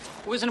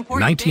was an In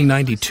important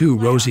 1992,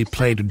 Rosie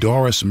played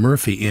Doris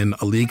Murphy in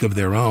A League of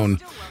Their Own,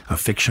 a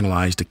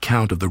fictionalized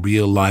account of the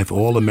real-life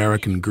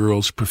All-American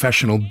Girls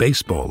Professional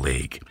Baseball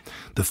League.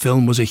 The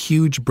film was a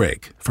huge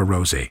break for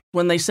Rosie.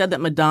 When they said that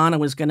Madonna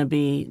was going to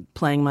be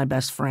playing my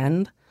best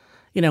friend,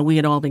 you know, we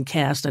had all been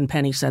cast, and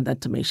Penny said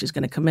that to me. She's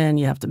going to come in,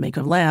 you have to make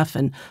her laugh,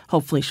 and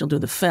hopefully she'll do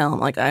the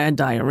film. Like, I had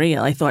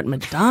diarrhea. I thought,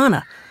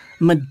 Madonna,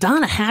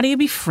 how do you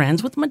be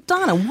friends with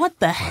Madonna? What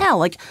the hell?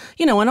 Like,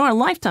 you know, in our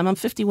lifetime, I'm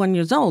 51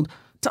 years old.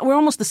 We're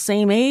almost the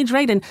same age,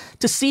 right? And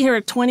to see her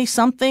at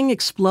 20-something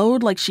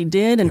explode like she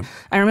did. And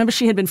I remember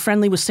she had been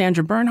friendly with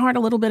Sandra Bernhard a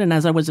little bit. And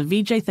as I was a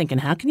VJ thinking,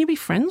 how can you be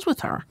friends with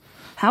her?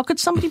 How could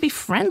somebody be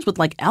friends with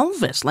like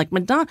Elvis, like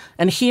Madonna?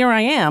 And here I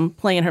am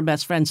playing her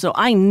best friend. So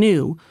I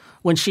knew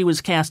when she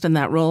was cast in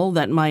that role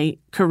that my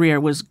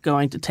career was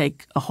going to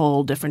take a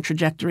whole different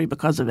trajectory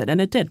because of it. And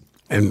it did.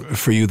 And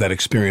for you, that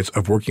experience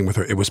of working with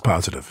her, it was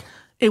positive.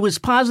 It was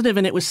positive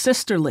and it was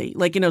sisterly.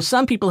 Like, you know,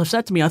 some people have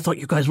said to me, I thought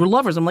you guys were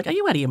lovers. I'm like, are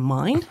you out of your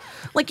mind?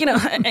 Like, you know,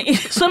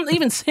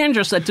 even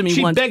Sandra said to me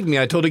She once. begged me.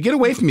 I told her, get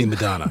away from me,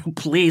 Madonna.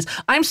 Please.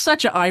 I'm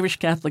such an Irish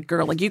Catholic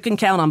girl. Like, you can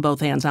count on both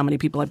hands how many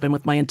people I've been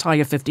with my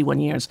entire 51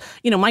 years.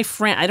 You know, my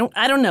friend,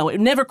 I don't know.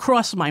 It never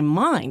crossed my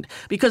mind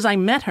because I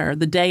met her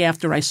the day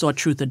after I saw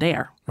Truth or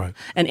Dare. Right.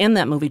 And in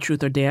that movie,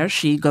 Truth or Dare,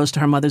 she goes to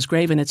her mother's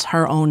grave and it's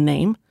her own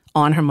name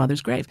on her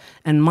mother's grave.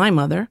 And my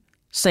mother,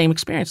 same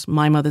experience.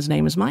 My mother's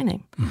name is my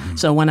name. Mm-hmm.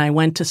 So when I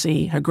went to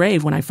see her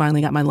grave, when I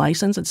finally got my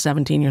license at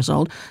 17 years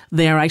old,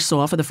 there I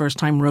saw for the first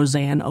time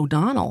Roseanne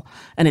O'Donnell.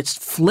 And it's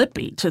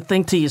flippy to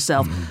think to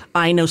yourself,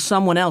 I know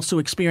someone else who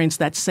experienced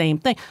that same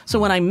thing. So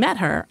when I met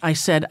her, I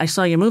said, I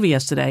saw your movie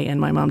yesterday,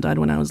 and my mom died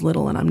when I was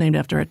little, and I'm named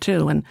after her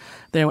too. And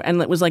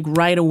it was like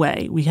right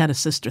away, we had a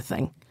sister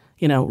thing,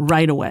 you know,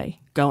 right away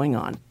going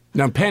on.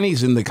 Now,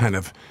 Penny's in the kind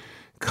of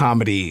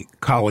comedy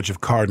College of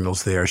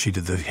Cardinals there. She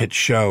did the hit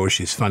show.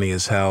 She's funny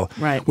as hell.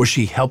 Right. Was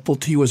she helpful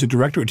to you as a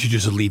director, or did she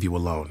just leave you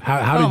alone?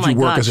 How did you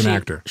work as an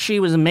actor? She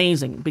was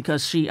amazing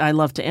because I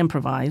love to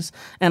improvise.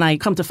 And I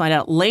come to find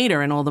out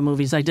later in all the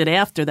movies I did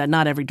after that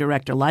not every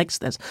director likes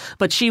this.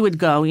 But she would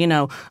go, you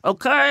know,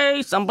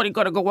 okay, somebody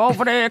got to go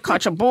over there,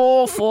 catch a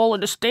ball, fall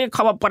in the stick,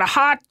 come up with a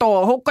hot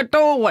dog, who could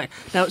do it?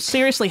 Now,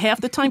 seriously,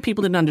 half the time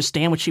people didn't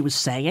understand what she was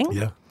saying.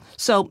 Yeah.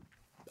 So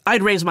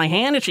I'd raise my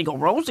hand and she'd go,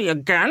 Rosie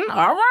again?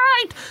 All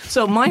right.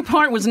 So my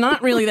part was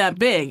not really that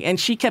big. And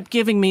she kept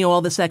giving me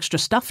all this extra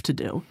stuff to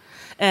do.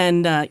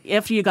 And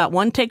after you got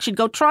one take, she'd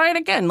go, try it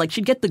again. Like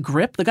she'd get the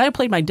grip. The guy who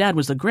played my dad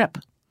was the grip.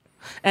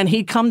 And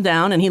he'd come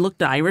down and he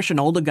looked Irish, an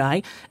older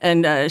guy.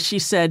 And she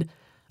said,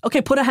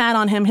 okay, put a hat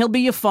on him. He'll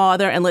be your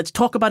father. And let's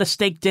talk about a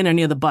steak dinner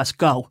near the bus.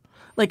 Go.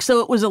 Like,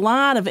 so it was a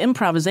lot of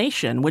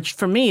improvisation, which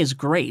for me is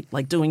great.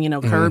 Like doing, you know,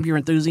 Curb Your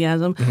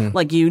Enthusiasm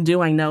like you do,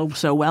 I know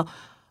so well.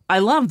 I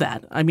love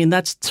that. I mean,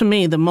 that's, to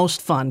me, the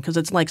most fun because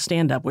it's like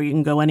stand-up where you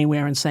can go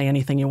anywhere and say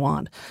anything you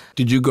want.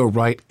 Did you go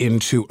right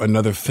into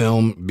another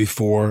film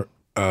before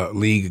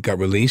League got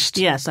released?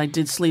 Yes, I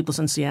did Sleepless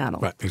in Seattle.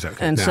 Right,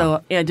 exactly. And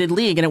so I did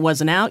League, and it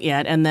wasn't out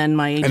yet. And then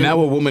my agent... And now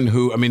a woman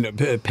who, I mean,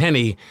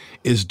 Penny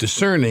is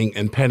discerning,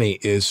 and Penny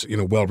is, you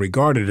know, well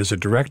regarded as a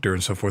director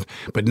and so forth.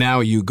 But now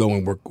you go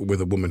and work with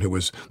a woman who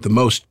is the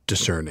most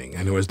discerning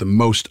and who has the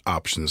most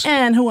options,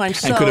 and who I'm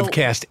so and could have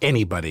cast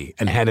anybody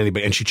and had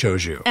anybody, and she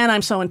chose you. And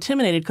I'm so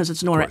intimidated because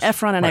it's Nora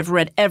Ephron, and I've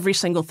read every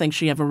single thing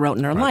she ever wrote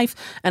in her life,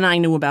 and I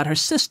knew about her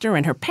sister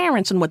and her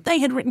parents and what they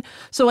had written.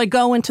 So I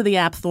go into the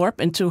Apthorpe,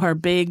 into her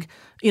big,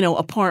 you know,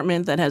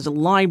 apartment that has a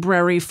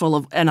library full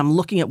of, and I'm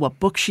looking at what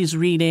books she's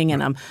reading,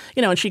 and I'm,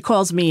 you know, and she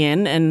calls me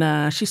in,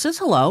 and she says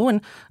hello,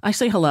 and I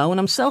say hello, and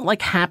I'm so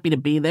like happy to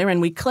be there,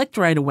 and we clicked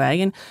right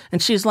away, and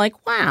she's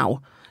like,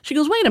 wow. She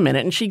goes, wait a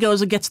minute, and she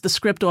goes and gets the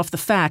script off the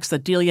fax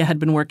that Delia had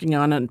been working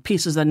on and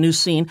pieces of new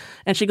scene,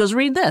 and she goes,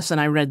 read this, and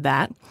I read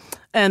that,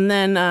 and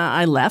then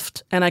I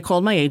left, and I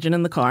called my agent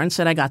in the car and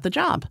said I got the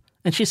job.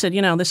 And she said,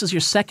 this is your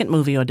second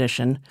movie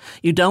audition.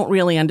 You don't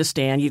really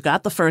understand. You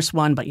got the first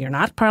one, but you're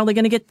not probably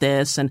going to get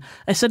this. And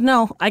I said,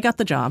 no, I got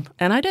the job.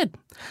 And I did.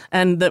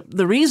 And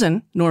the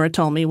reason, Nora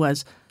told me,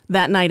 was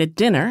that night at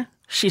dinner,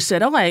 she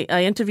said, I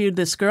interviewed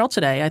this girl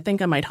today. I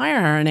think I might hire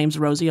her. Her name's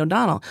Rosie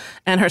O'Donnell.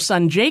 And her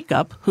son,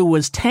 Jacob, who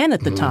was 10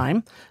 at the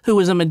time, who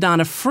was a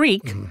Madonna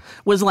freak,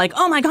 was like,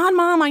 oh, my God,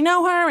 Mom, I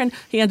know her. And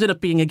he ended up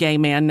being a gay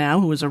man now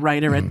who was a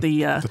writer at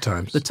the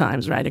Times. The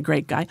Times, right, a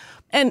great guy.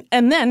 And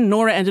then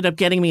Nora ended up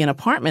getting me an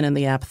apartment in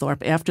the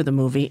Apthorpe after the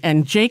movie.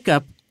 And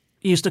Jacob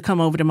used to come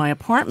over to my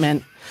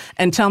apartment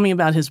and tell me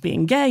about his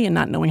being gay and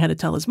not knowing how to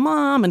tell his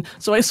mom. And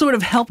so I sort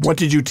of helped. What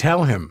did you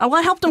tell him? Well,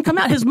 I helped him come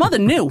out. His mother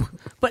knew.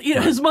 But,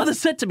 his mother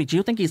said to me, do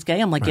you think he's gay?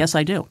 I'm like, yes,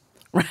 I do.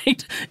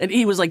 Right? And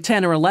he was like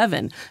 10 or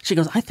 11. She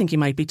goes, I think he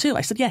might be too.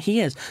 I said, yeah,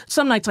 he is.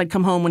 Some nights I'd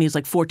come home when he's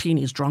like 14.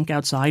 He's drunk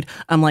outside.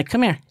 I'm like,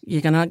 come here.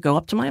 You're going to go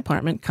up to my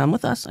apartment. Come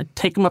with us. I'd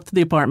take him up to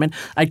the apartment.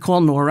 I'd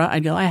call Nora.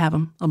 I'd go, I have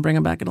him. I'll bring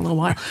him back in a little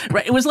while.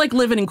 Right? It was like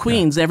living in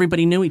Queens. Yeah.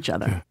 Everybody knew each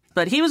other. Yeah.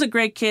 But he was a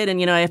great kid.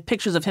 And, I have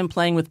pictures of him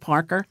playing with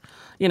Parker,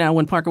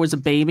 when Parker was a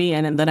baby.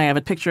 And then I have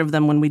a picture of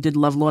them when we did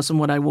Love, Loss, and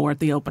What I Wore at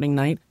the opening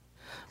night.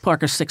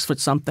 Parker's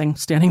 6'something,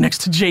 standing next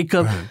to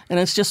Jacob. Right. And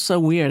it's just so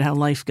weird how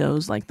life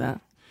goes like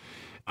that.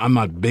 I'm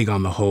not big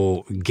on the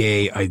whole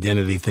gay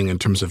identity thing in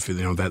terms of,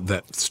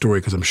 that story,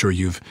 because I'm sure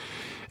you've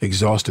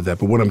exhausted that.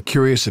 But what I'm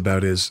curious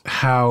about is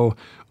how,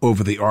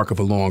 over the arc of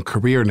a long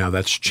career now,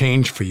 that's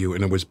changed for you.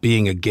 And it was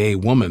being a gay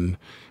woman,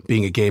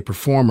 being a gay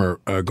performer,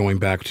 going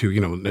back to,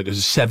 it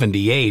was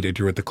 78 and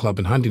you're at the club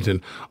in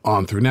Huntington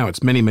on through now.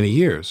 It's many, many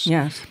years.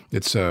 Yes.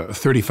 It's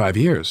 35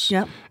 years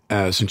yep.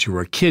 Since you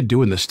were a kid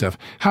doing this stuff.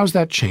 How's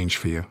that changed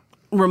for you?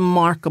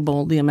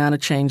 Remarkable, the amount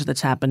of change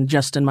that's happened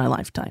just in my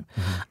lifetime.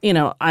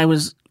 Mm-hmm. I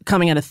was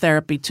coming out of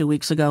therapy 2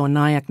 weeks ago in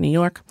Nyack, New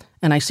York,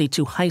 and I see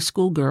two high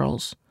school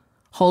girls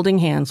holding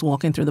hands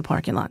walking through the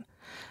parking lot.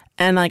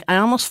 And I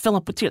almost fill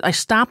up with tears. I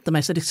stopped them. I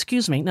said,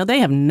 excuse me. Now, they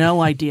have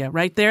no idea,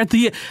 right?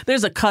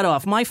 There's a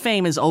cutoff. My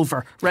fame is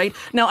over, right?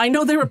 Now, I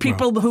know there are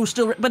people who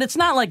still, but it's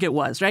not like it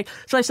was, right?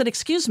 So I said,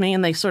 excuse me.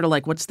 And they sort of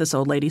like, what's this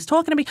old lady's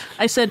talking to me?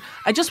 I said,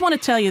 I just want to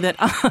tell you that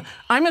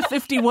I'm a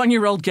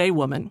 51-year-old gay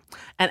woman.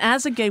 And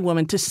as a gay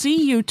woman, to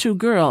see you two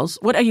girls,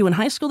 what are you in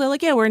high school? They're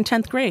like, yeah, we're in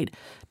 10th grade.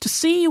 To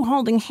see you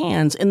holding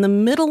hands in the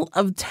middle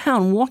of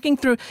town, walking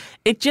through,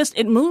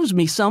 it moves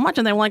me so much.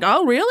 And they were like,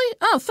 oh, really?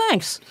 Oh,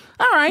 thanks.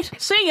 All right.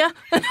 See ya.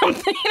 And I'm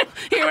thinking,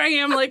 here I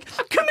am like,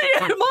 come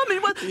here, Mommy.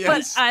 What?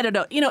 Yes. But I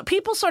don't know.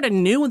 People sort of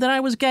knew that I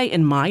was gay,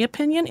 in my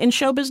opinion, in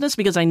show business,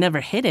 because I never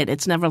hid it.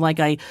 It's never like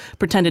I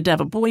pretended to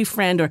have a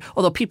boyfriend,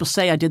 although people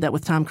say I did that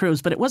with Tom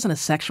Cruise, but it wasn't a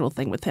sexual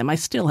thing with him. I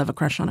still have a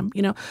crush on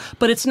him,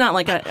 But it's not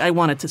like I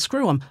wanted to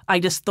screw him. I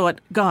just thought,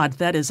 God,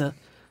 that is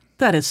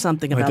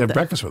something about that. I like to have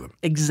breakfast with him.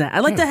 Exactly.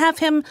 I like to have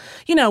him,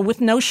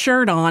 with no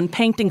shirt on,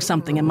 painting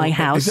something in my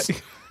house,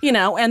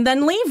 and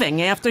then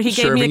leaving after he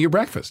gave me serving you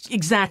breakfast.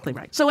 Exactly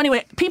right. So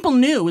anyway, people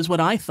knew is what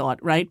I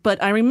thought, right?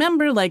 But I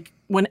remember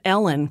when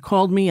Ellen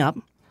called me up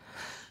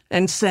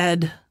and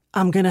said,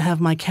 I'm going to have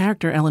my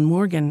character, Ellen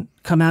Morgan,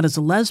 come out as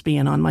a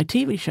lesbian on my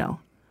TV show.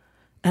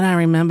 And I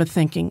remember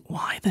thinking,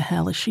 why the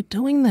hell is she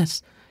doing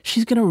this?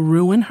 She's going to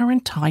ruin her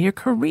entire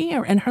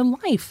career and her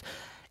life.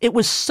 It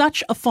was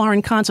such a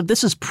foreign concept.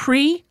 This is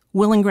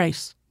pre-Will and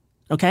Grace,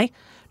 okay?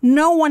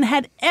 No one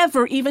had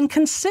ever even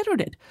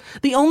considered it.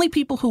 The only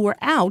people who were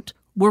out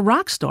were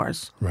rock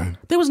stars. Right.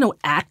 There was no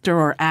actor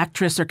or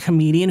actress or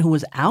comedian who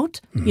was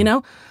out,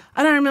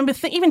 And I remember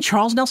even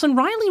Charles Nelson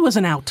Riley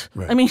wasn't out.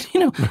 Right. I mean,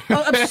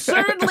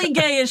 absurdly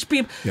gayish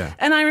people. Yeah.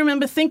 And I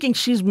remember thinking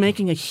she's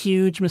making a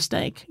huge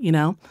mistake,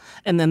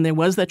 And then there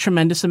was that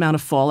tremendous amount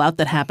of fallout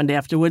that happened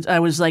afterwards. I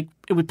was like,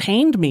 it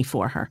pained me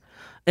for her.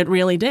 It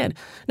really did.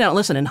 Now,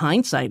 listen, in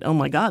hindsight, oh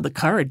my God, the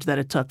courage that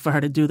it took for her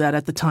to do that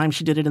at the time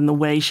she did it and the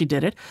way she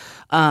did it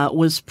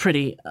was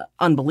pretty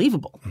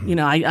unbelievable. Mm-hmm.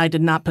 I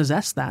did not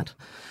possess that.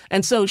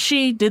 And so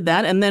she did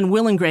that. And then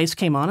Will and Grace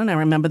came on, and I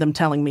remember them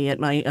telling me at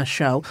my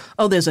show,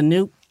 oh, there's a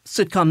new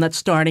sitcom that's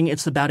starting.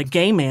 It's about a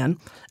gay man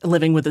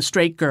living with a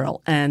straight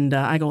girl. And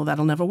I go, well,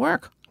 that'll never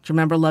work. Do you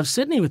remember Love,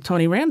 Sidney with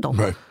Tony Randall?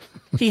 Right.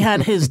 He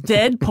had his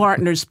dead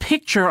partner's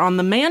picture on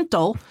the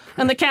mantle,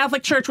 and the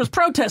Catholic Church was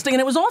protesting, and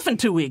it was off in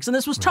 2 weeks. And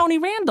this was Tony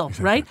Randall,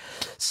 exactly. Right?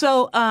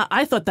 So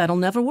I thought that'll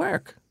never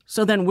work.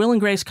 So then Will and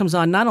Grace comes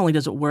on. Not only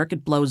does it work,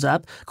 it blows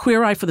up.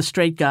 Queer Eye for the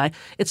Straight Guy.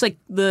 It's like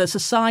the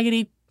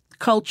society,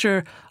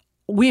 culture,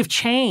 we've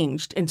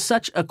changed in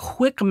such a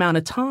quick amount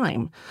of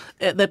time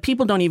that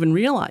people don't even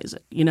realize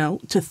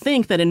it, to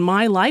think that in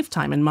my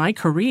lifetime, in my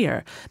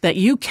career, that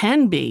you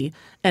can be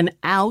an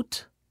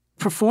out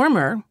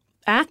performer,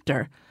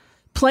 actor,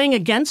 playing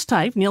against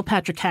type, Neil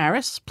Patrick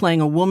Harris,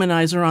 playing a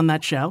womanizer on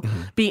that show,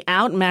 be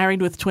out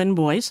married with twin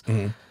boys,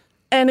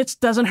 and it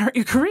doesn't hurt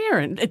your career,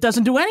 and it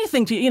doesn't do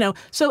anything to you,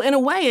 So in a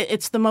way,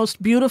 it's the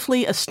most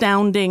beautifully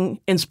astounding,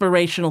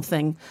 inspirational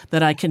thing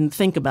that I can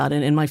think about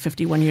in my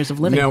 51 years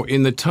of living. Now,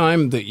 in the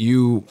time that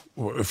you,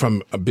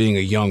 from being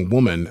a young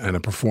woman and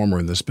a performer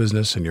in this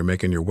business, and you're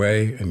making your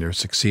way, and you're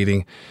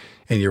succeeding,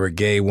 and you're a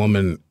gay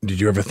woman, did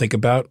you ever think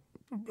about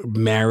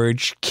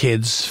marriage,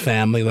 kids,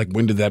 family? Like,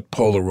 when did that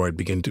Polaroid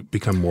begin to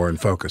become more in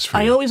focus for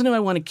you? I always knew I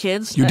wanted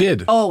kids. You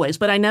did? Always,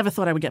 but I never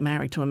thought I would get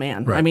married to a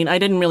man. Right. I mean, I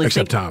didn't really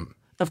Except think... Tom.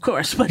 Of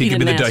course, but He he could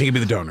didn't ask. be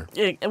the donor.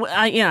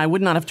 I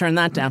would not have turned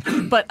that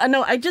down. But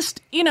no, I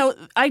just,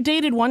 I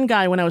dated one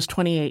guy when I was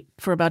 28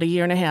 for about a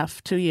year and a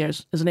half, 2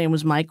 years. His name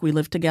was Mike. We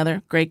lived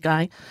together. Great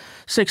guy.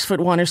 6'1"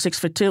 or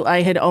 6'2".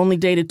 I had only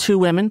dated 2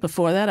 women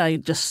before that. I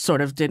just sort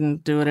of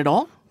didn't do it at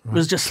all. It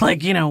was just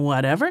like,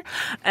 whatever.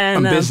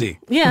 And I'm busy.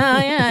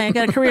 Yeah, I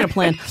got a career to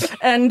plan.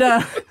 And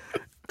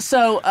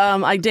so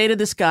I dated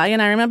this guy,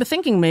 and I remember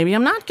thinking, maybe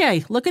I'm not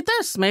gay. Look at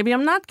this. Maybe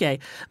I'm not gay.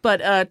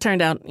 But it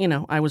turned out,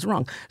 I was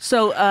wrong.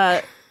 So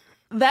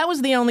that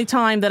was the only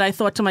time that I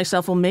thought to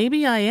myself, well,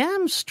 maybe I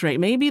am straight.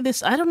 Maybe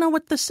this, I don't know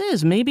what this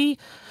is. Maybe,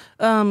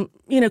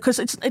 because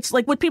it's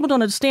like what people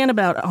don't understand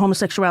about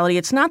homosexuality.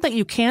 It's not that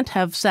you can't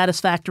have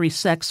satisfactory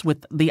sex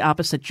with the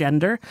opposite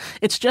gender.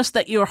 It's just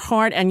that your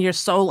heart and your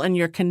soul and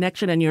your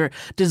connection and your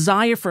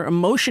desire for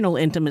emotional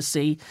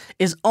intimacy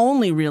is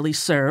only really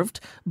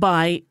served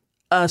by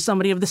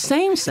somebody of the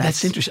same sex.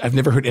 That's interesting. I've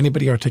never heard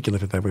anybody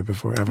articulate it that way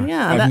before, ever.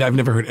 Yeah. I've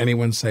never heard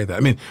anyone say that. I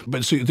mean,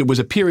 but so there was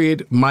a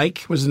period,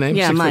 Mike was his name?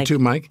 Yeah, 6'2"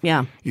 Mike?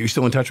 Yeah. You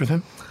still in touch with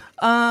him?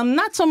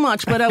 Not so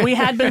much, but we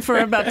had been for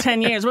about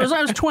 10 years. But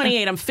I was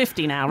 28. I'm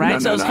 50 now,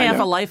 right? So it was half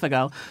a life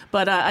ago.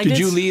 But Did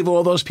you leave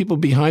all those people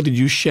behind? Did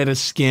you shed a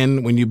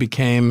skin when you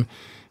became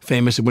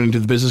famous and went into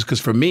the business?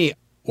 Because for me,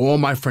 all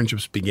my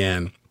friendships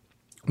began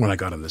when I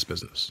got in this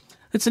business.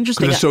 It's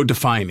interesting. Because it's so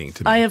defining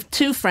to me. I have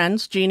 2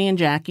 friends, Jeannie and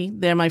Jackie.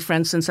 They're my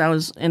friends since I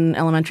was in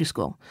elementary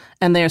school.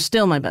 And they're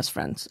still my best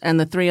friends. And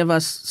the 3 of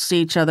us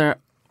see each other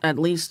at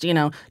least,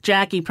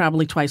 Jackie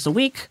probably twice a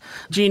week.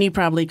 Jeannie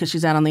probably, because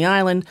she's out on the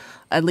island,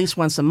 at least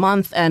once a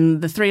month.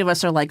 And the 3 of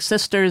us are like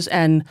sisters,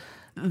 and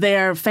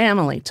they're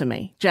family to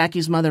me.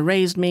 Jackie's mother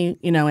raised me.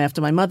 After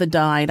my mother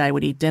died, I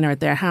would eat dinner at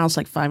their house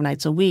like 5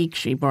 nights a week.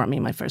 She brought me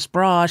my first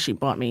bra. She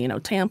bought me,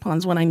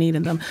 tampons when I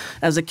needed them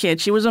as a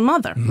kid. She was a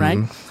mother, right?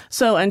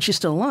 So, and she's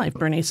still alive,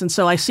 Bernice. And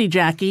so I see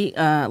Jackie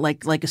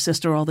like a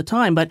sister all the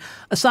time. But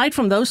aside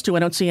from those 2, I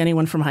don't see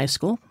anyone from high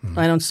school.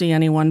 I don't see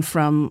anyone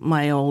from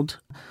my old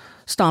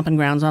stomping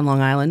grounds on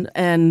Long Island.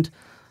 And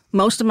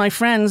most of my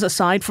friends,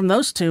 aside from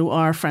those 2,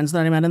 are friends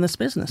that I met in this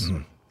business.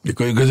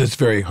 Because it's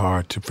very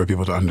hard for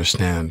people to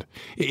understand.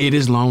 It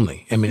is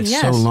lonely. I mean, it's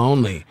so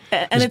lonely.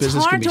 And it's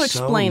hard to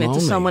explain it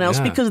to someone else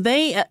because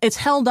it's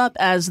held up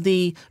as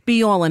the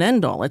be-all and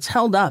end-all. It's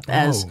held up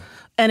as...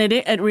 And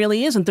it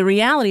really isn't. The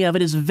reality of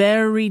it is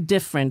very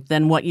different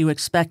than what you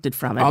expected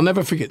from it. I'll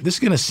never forget. This is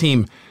going to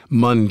seem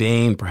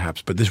mundane,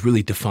 perhaps, but this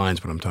really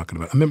defines what I'm talking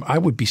about. I remember I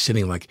would be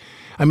sitting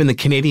I'm in the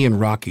Canadian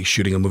Rockies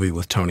shooting a movie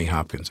with Tony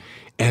Hopkins.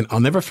 And I'll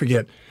never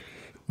forget,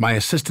 my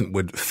assistant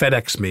would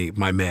FedEx me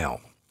my mail.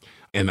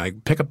 And I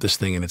pick up this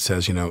thing and it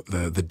says,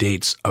 the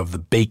dates of the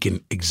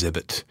bacon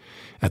exhibit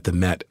at the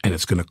Met, and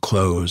it's going to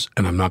close,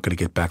 and I'm not going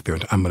to get back there.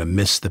 I'm going to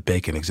miss the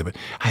bacon exhibit.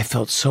 I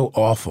felt so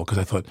awful because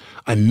I thought,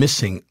 I'm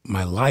missing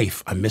my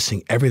life. I'm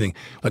missing everything.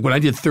 Like when I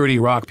did 30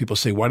 Rock, people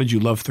say, why did you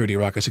love 30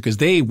 Rock? I said, because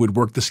they would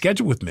work the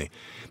schedule with me.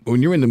 But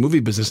when you're in the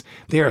movie business,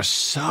 they are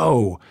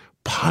so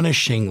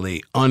punishingly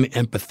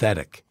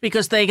unempathetic.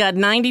 Because they got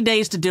 90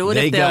 days to do it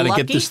they if they're lucky. They got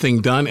to get this thing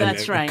done.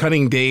 That's right.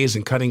 Cutting days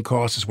and cutting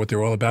costs is what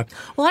they're all about.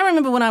 Well, I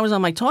remember when I was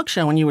on my talk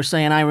show when you were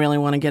saying, I really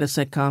want to get a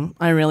sitcom.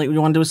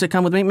 You want to do a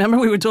sitcom with me? Remember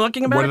we were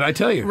talking about What did I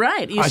tell you?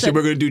 Right. I said,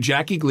 we're going to do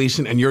Jackie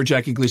Gleason, and you're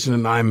Jackie Gleason,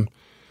 and I'm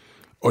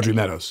Audrey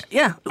Meadows.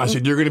 Yeah. I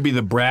said, you're going to be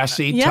the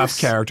brassy, tough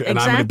character, and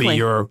I'm going to be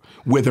your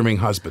withering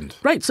husband.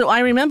 Right. So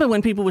I remember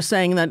when people were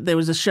saying that there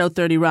was a show,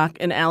 30 Rock,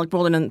 and Alec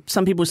Baldwin, and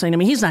some people were saying to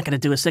me, he's not going to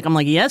do a sitcom. I'm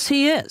like, yes,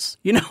 he is.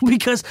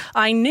 Because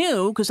I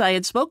knew, because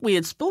we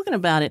had spoken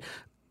about it,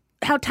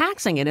 how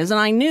taxing it is. And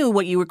I knew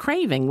what you were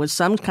craving was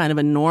some kind of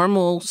a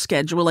normal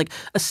schedule. Like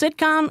a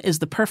sitcom is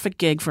the perfect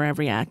gig for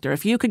every actor.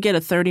 If you could get a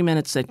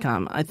 30-minute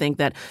sitcom, I think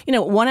that,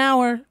 1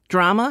 hour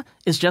drama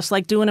is just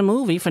like doing a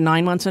movie for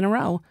 9 months in a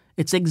row.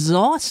 It's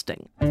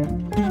exhausting.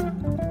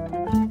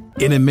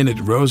 In a minute,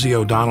 Rosie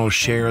O'Donnell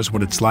shares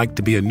what it's like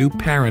to be a new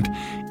parent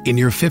in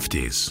your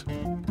 50s.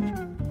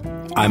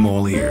 I'm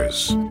all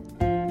ears.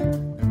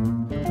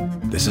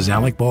 This is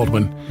Alec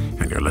Baldwin,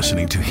 and you're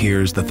listening to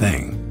Here's the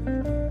Thing.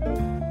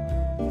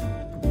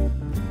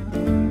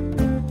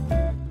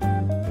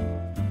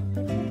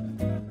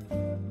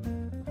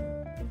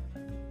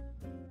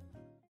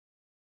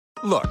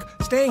 Look,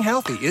 staying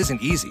healthy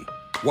isn't easy.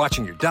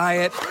 Watching your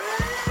diet,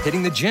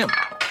 hitting the gym,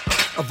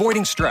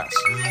 avoiding stress.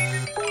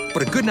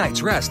 But a good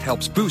night's rest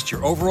helps boost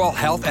your overall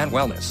health and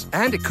wellness.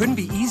 And it couldn't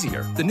be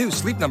easier. The new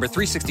Sleep Number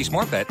 360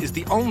 Smart Bed is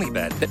the only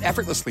bed that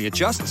effortlessly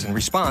adjusts and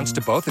responds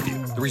to both of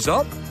you. The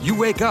result? You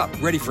wake up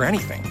ready for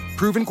anything.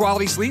 Proven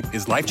quality sleep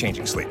is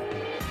life-changing sleep.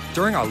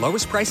 During our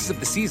lowest prices of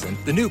the season,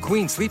 the new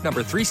Queen Sleep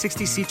Number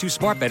 360 C2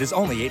 Smart Bed is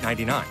only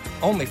 $8.99.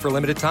 Only for a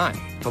limited time.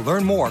 To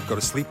learn more, go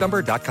to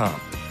sleepnumber.com.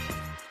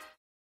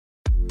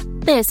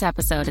 This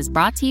episode is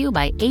brought to you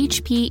by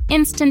HP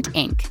Instant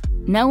Ink.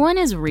 No one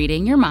is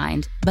reading your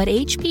mind, but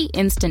HP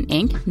Instant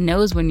Ink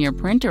knows when your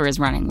printer is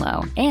running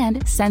low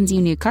and sends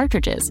you new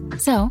cartridges,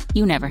 so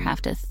you never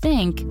have to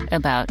think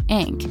about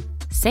ink.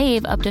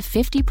 Save up to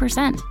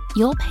 50%.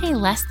 You'll pay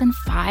less than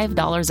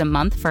 $5 a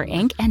month for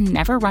ink and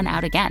never run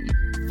out again.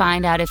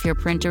 Find out if your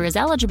printer is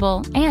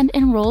eligible and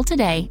enroll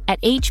today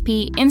at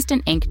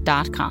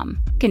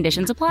hpinstantink.com.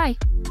 Conditions apply.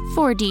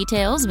 For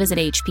details, visit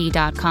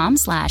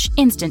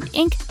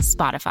hp.com/instantink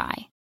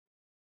Spotify.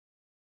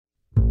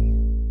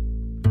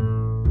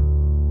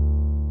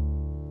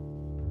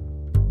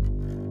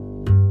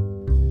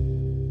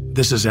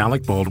 This is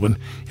Alec Baldwin,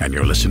 and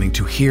you're listening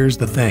to Here's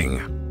the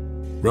Thing.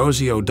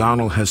 Rosie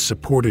O'Donnell has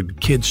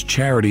supported kids'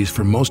 charities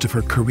for most of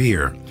her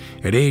career.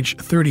 At age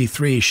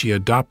 33, she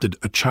adopted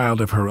a child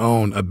of her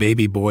own, a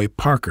baby boy,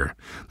 Parker.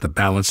 The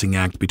balancing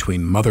act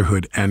between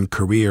motherhood and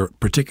career,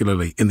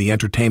 particularly in the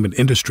entertainment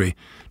industry,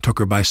 took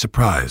her by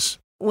surprise.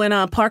 When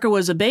Parker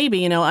was a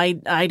baby, I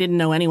didn't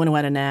know anyone who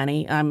had a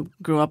nanny. I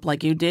grew up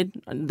like you did.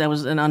 That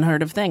was an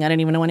unheard of thing. I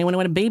didn't even know anyone who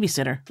had a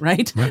babysitter,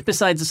 right?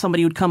 Besides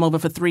somebody who'd come over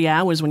for 3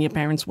 hours when your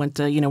parents went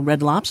to,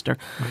 Red Lobster.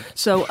 Right.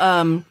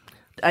 So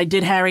I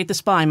did Harriet the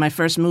Spy, my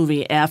first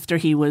movie, after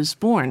he was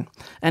born.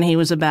 And he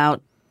was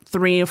about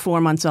 3 or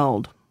 4 months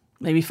old,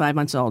 maybe 5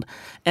 months old.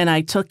 And I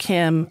took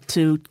him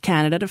to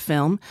Canada to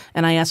film,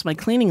 and I asked my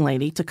cleaning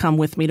lady to come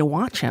with me to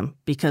watch him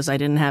because I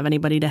didn't have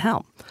anybody to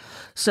help.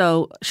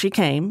 So she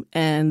came,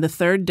 and the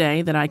third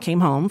day that I came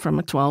home from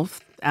a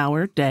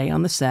 12-hour day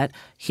on the set,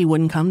 he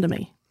wouldn't come to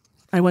me.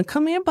 I went,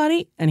 "Come here,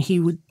 buddy," and he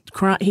would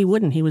cry. He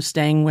wouldn't. He was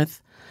staying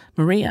with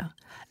Maria.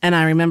 And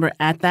I remember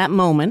at that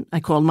moment, I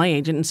called my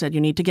agent and said,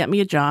 "You need to get me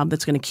a job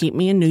that's going to keep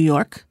me in New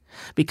York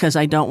because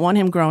I don't want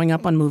him growing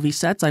up on movie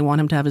sets. I want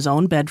him to have his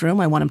own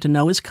bedroom. I want him to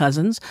know his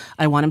cousins.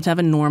 I want him to have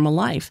a normal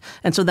life."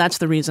 And so that's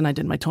the reason I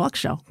did my talk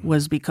show,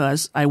 was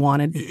because I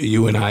wanted...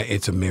 You and I,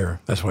 it's a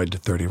mirror. That's why I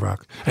did 30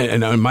 Rock.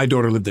 And my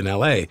daughter lived in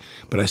L.A.,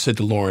 but I said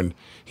to Lauren,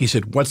 he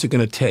said, "What's it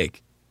going to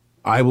take?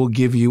 I will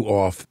give you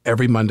off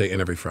every Monday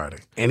and every Friday.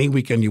 Any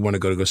weekend you want to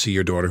go see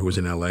your daughter who was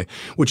in L.A.,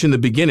 which in the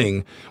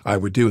beginning I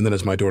would do. And then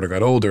as my daughter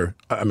got older,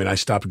 I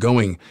stopped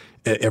going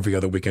every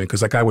other weekend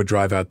because I would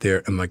drive out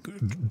there and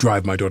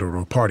drive my daughter to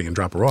a party and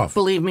drop her off.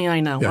 Believe me, I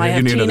know. I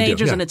have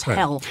teenagers and it's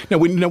hell. Now,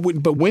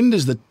 but when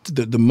does the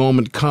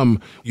moment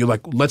come, you're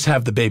like, let's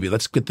have the baby.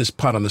 Let's get this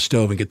pot on the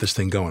stove and get this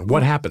thing going.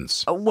 What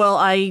happens? Well,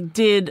 I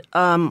did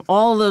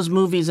all those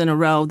movies in a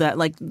row, that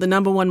the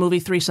number one movie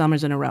 3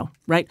 summers in a row,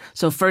 right?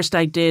 So first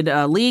I did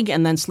League,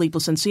 and then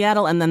Sleepless in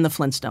Seattle, and then The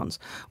Flintstones.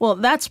 Well,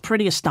 that's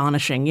pretty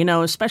astonishing,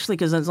 especially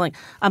because I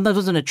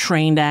wasn't a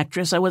trained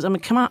actress. I'm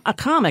a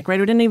comic, right?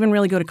 I didn't even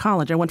really go to college.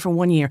 I went for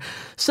 1 year.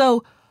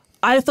 So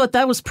I thought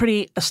that was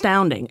pretty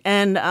astounding.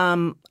 And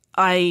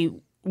I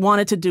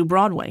wanted to do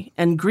Broadway,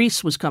 and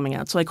Grease was coming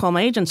out. So I called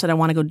my agent and said, "I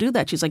want to go do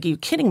that." She's like, "Are you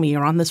kidding me?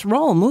 You're on this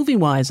role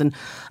movie-wise." And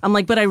I'm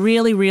like, "But I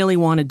really, really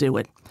want to do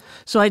it."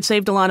 So I'd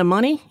saved a lot of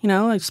money.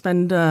 I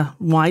spend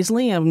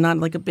wisely. I'm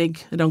not I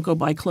don't go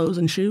buy clothes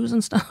and shoes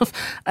and stuff.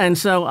 And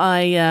so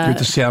I... You're at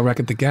the sale rack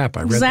at the Gap.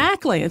 I read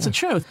Exactly. that. It's the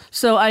truth.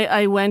 So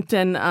I went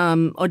and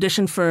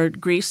auditioned for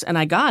Grease, and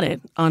I got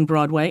it on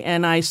Broadway.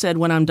 And I said,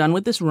 when I'm done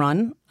with this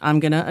run, I'm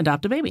going to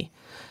adopt a baby.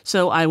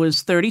 So I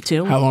was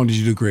 32. How long did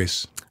you do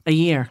Grease? A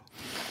year.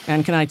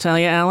 And can I tell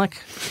you,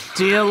 Alec?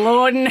 Dear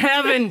Lord in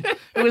heaven,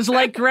 it was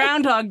like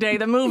Groundhog Day,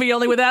 the movie,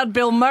 only without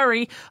Bill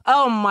Murray.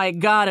 Oh, my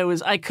God,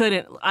 I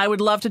couldn't. I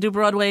would love to do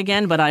Broadway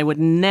again, but I would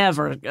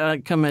never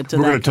commit to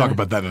that. We're going to talk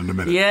about that in a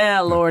minute.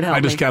 Yeah, Lord help me.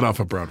 I just got off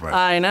of Broadway.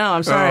 I know.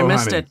 I'm sorry I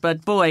missed honey. it.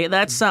 But, boy,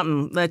 that's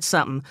something. That's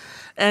something.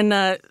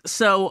 And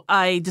so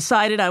I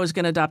decided I was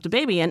going to adopt a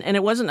baby. And I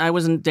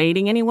wasn't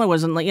dating anyone. It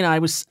wasn't I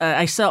was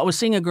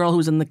seeing a girl who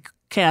was in the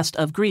cast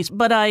of Grease,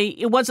 but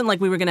it wasn't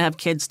like we were going to have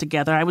kids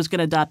together. I was going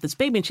to adopt this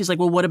baby, and she's like,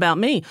 "Well, what about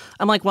me?"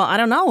 I'm like, "Well, I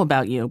don't know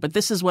about you, but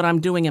this is what I'm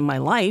doing in my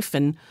life."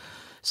 And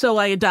so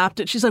I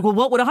adopted. She's like, "Well,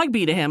 what would I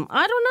be to him?"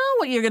 I don't know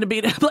what you're going to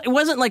be to him. It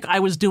wasn't like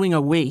I was doing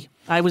a we.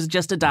 I was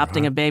just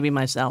adopting a baby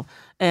myself.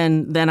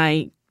 And then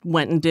I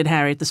went and did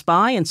Harriet the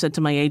Spy and said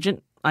to my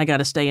agent, "I got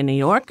to stay in New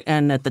York."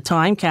 And at the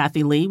time,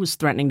 Kathy Lee was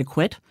threatening to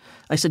quit.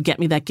 I said, "Get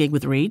me that gig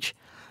with Reach."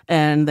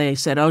 And they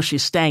said, "Oh,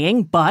 she's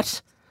staying,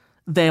 but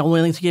they're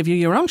willing to give you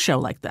your own show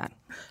like that."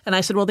 And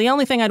I said, well, the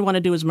only thing I'd want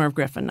to do is Merv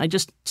Griffin. I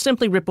just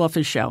simply rip off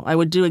his show. I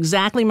would do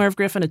exactly Merv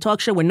Griffin, a talk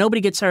show where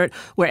nobody gets hurt,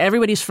 where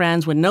everybody's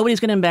friends, where nobody's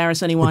going to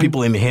embarrass anyone. Where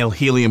people inhale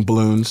helium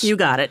balloons. You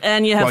got it.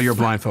 And you have while you're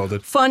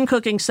blindfolded. Fun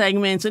cooking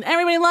segments, and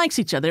everybody likes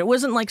each other. It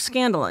wasn't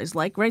scandalized,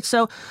 right?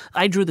 So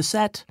I drew the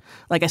set.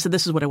 Like I said,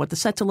 this is what I want the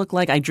set to look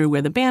like. I drew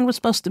where the band was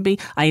supposed to be.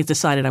 I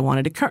decided I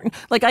wanted a curtain.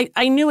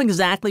 I knew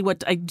exactly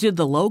what I did,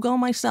 the logo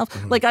myself.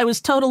 Mm-hmm. I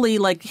was totally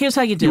here's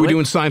how you do it. You were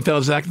doing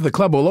Seinfeld's Act at the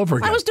Club all over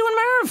again. I was doing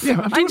Merv. Merv.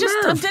 Yeah, I'm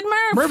doing Merv. did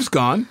Merv. Merv's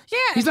gone. Yeah.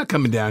 He's not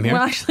coming down here.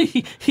 Well,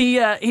 actually,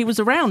 he was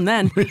around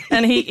then,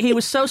 and he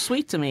was so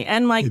sweet to me,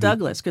 and Mike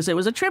Douglas, because it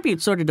was a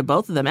tribute sort of to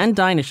both of them, and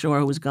Dinah Shore,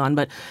 who was gone.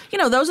 But,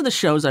 those are the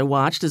shows I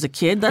watched as a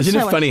kid. Isn't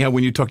it funny how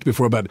when you talked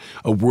before about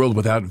a world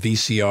without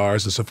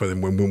VCRs and so forth,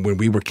 and when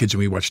we were kids and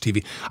we watched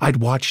TV, I'd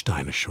watch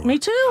Dinah Shore. Me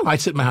too. I'd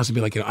sit in my house and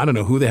be like, I don't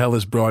know who the hell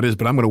this broad is,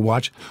 but I'm going to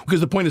watch. Because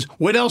the point is,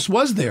 what else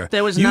was there?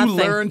 There was nothing.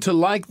 nothing. You learn to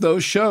like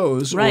those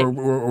shows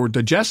or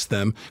digest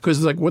them, because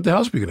it's like, what the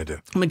hell are we going to do?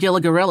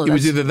 McGilla Gorilla. It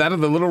was either that or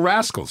the Little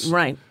Rascals.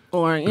 Right.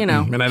 Or,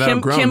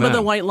 Kimber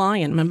the White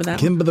Lion. Remember that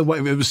Kimber the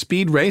White. It was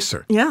Speed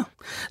Racer. Yeah.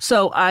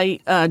 So I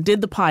did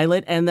the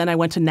pilot, and then I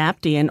went to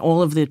NAPTI, and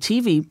all of the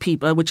TV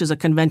people, which is a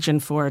convention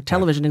for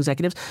television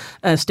executives,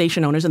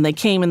 station owners, and they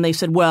came and they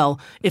said, well,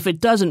 if it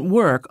doesn't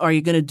work, are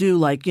you going to do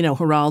like,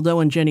 Geraldo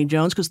and Jenny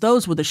Jones? Because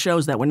those were the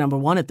shows that were number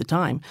one at the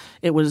time.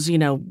 It was, more...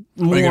 Are you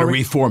going to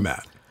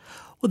reformat?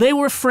 Well, they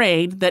were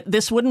afraid that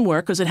this wouldn't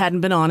work because it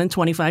hadn't been on in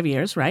 25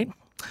 years, right?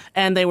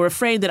 And they were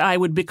afraid that I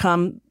would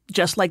become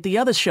just like the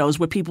other shows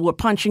where people were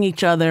punching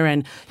each other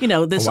and,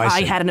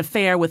 I had an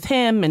affair with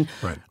him and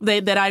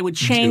that I would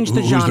change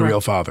the genre. Who's the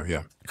real father,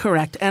 yeah.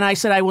 Correct. And I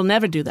said, I will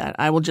never do that.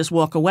 I will just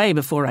walk away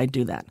before I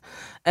do that.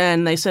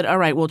 And they said, all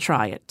right, we'll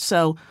try it.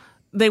 So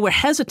they were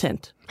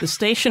hesitant. The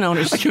station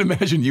owners... I can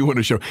imagine you on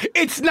a show.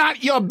 It's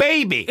not your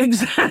baby.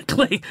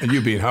 Exactly. And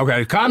you being,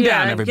 okay, calm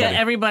down, everybody. Yeah,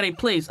 everybody,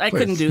 please. I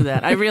couldn't do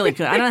that. I really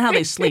could. I don't know how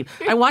they sleep.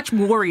 I watch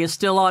Warrior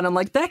still on. I'm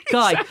like, that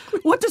guy,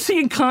 what does he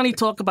and Connie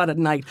talk about at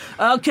night?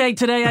 Okay,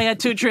 today I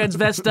had two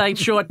transvestite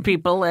short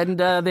people and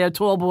their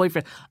tall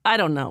boyfriend. I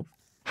don't know.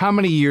 How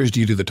many years do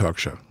you do the talk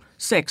show?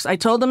 6. I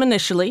told them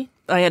initially,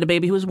 I had a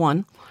baby who was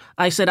 1.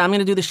 I said, I'm going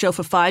to do the show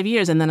for 5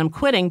 years and then I'm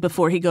quitting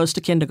before he goes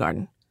to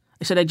kindergarten.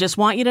 I said, I just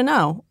want you to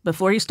know,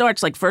 before he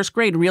starts like first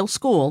grade, real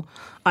school,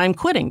 I'm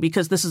quitting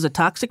because this is a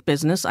toxic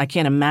business. I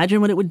can't imagine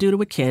what it would do to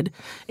a kid.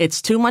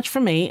 It's too much for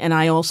me. And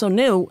I also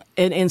knew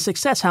in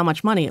success how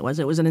much money it was.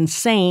 It was an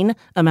insane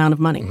amount of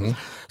money. Mm-hmm.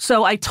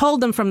 So I told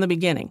them from the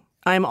beginning,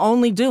 I'm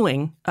only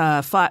doing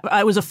 5.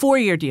 It was a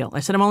 4-year deal. I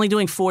said, I'm only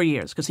doing 4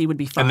 years because he would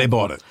be 5. And they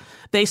bought it.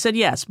 They said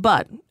yes,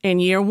 but in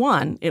year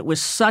 1, it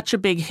was such a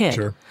big hit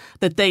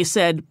that they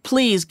said,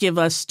 please give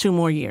us 2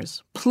 more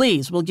years.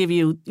 Please, we'll give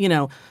you,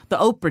 the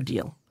Oprah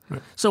deal.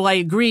 Right. So I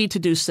agreed to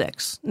do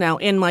 6. Now,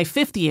 in my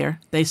 5th year,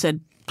 they said,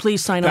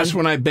 please sign on. That's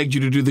when I begged you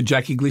to do the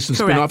Jackie Gleason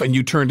spinoff, and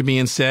you turned to me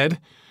and said...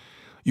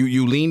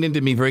 You leaned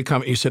into me very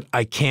confidently. You said,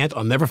 I can't.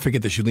 I'll never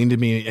forget this. You leaned into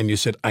me and you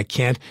said, I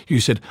can't. You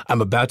said,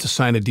 I'm about to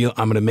sign a deal.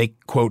 I'm going to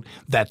make, quote,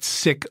 that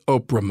sick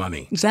Oprah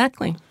money.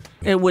 Exactly.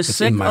 It was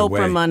sick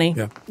Oprah money.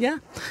 Yeah.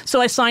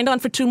 So I signed on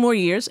for 2 more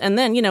years. And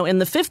then, in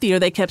the 5th year,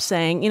 they kept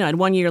saying, I had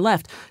 1 year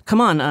left.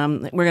 Come on,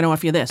 we're going to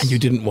offer you this. And you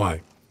didn't.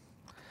 Why?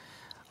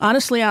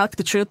 Honestly, Alec,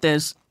 the truth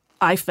is,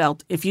 I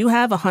felt if you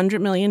have $100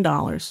 million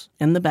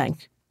in the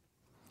bank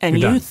and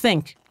you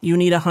think you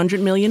need $100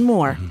 million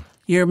more,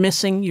 you're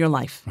missing your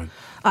life. Right.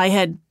 I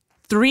had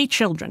 3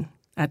 children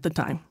at the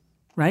time,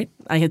 right?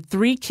 I had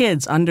 3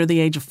 kids under the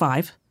age of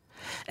 5,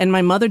 and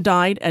my mother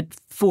died at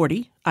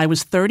 40. I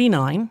was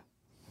 39.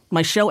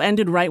 My show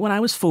ended right when I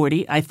was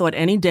 40. I thought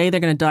any day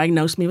they're going to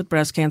diagnose me with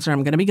breast cancer,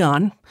 I'm going to be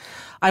gone.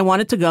 I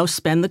wanted to go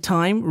spend the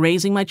time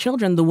raising my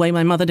children the way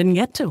my mother didn't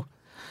get to.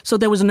 So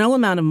there was no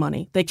amount of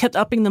money. They kept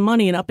upping the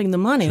money and upping the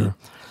money. Sure.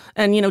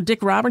 And,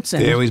 Dick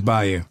Robertson. They always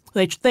buy you.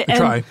 They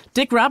try.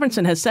 Dick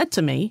Robertson has said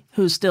to me,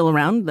 who's still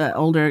around, the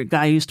older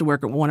guy who used to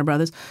work at Warner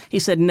Brothers, he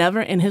said never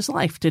in his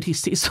life did he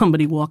see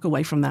somebody walk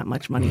away from that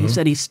much money. Mm-hmm. He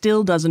said he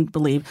still doesn't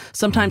believe.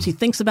 Sometimes he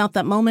thinks about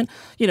that moment,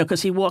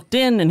 because he walked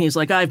in and he's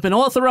like, I've been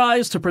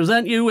authorized to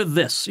present you with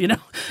this,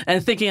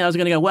 and thinking I was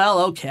going to go, well,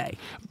 okay.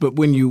 But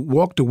when you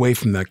walked away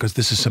from that, because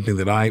this is something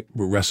that I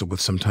wrestle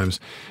with sometimes,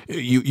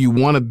 you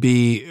want to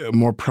be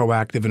more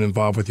proactive and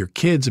involved with your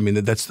kids. I mean,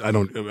 I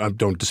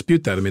don't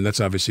dispute that. I mean, that's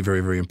obviously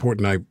very, very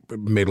important. I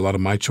made a lot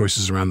of my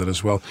choices around that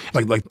as well.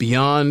 Like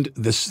beyond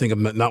this thing of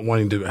not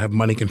wanting to have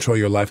money control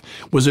your life,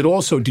 was it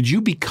also, did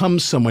you become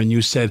someone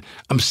you said,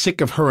 I'm sick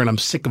of her and I'm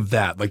sick of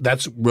that? Like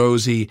that's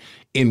Rosie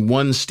in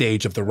one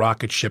stage of the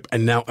rocket ship,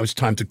 and now it's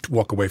time to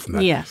walk away from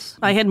that. Yes.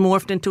 I had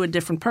morphed into a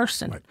different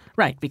person.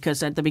 Right,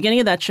 because at the beginning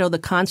of that show, the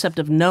concept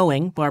of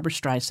knowing Barbra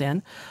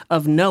Streisand,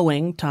 of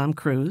knowing Tom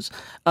Cruise,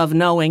 of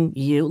knowing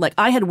you, like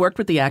I had worked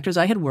with the actors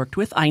I had worked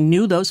with, I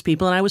knew those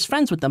people and I was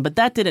friends with them, but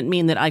that didn't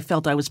mean that I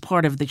felt I was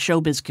part of the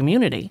showbiz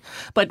community.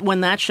 But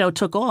when that show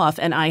took off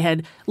and I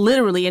had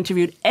literally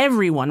interviewed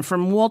everyone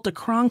from Walter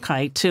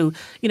Cronkite to,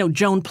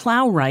 Joan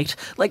Plowright,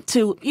 like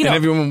to, And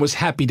everyone was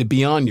happy to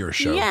be on your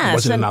show. Yes, it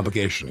wasn't an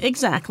obligation.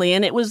 Exactly.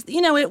 And it was,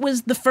 it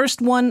was the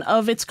first one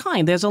of its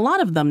kind. There's a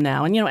lot of them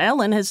now. And,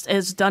 Ellen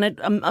has done it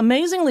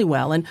amazingly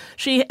well. And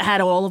she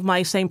had all of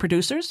my same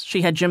producers.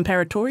 She had Jim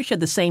Paratori. She had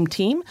the same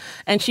team.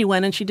 And she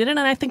went and she did it. And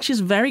I think she's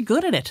very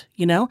good at it.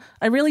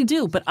 I really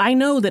do. But I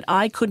know that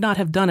I could not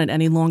have done it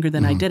any longer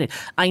than I did it.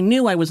 I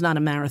knew I was not a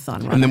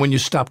marathon runner. And then when you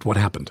stopped, what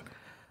happened?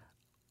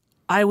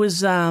 I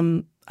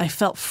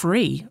felt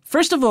free.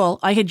 First of all,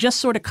 I had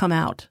just sort of come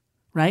out.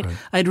 Right?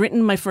 I'd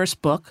written my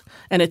first book,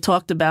 and it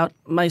talked about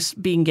my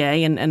being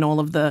gay and all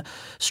of the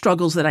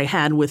struggles that I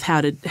had with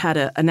how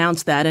to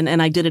announce that.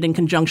 And I did it in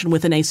conjunction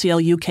with an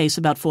ACLU case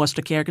about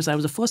foster care because I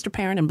was a foster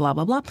parent and blah,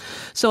 blah, blah.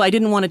 So I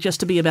didn't want it just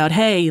to be about,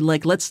 hey,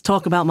 like, let's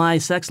talk about my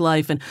sex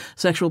life and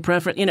sexual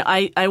preference. You know,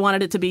 I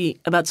wanted it to be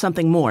about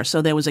something more.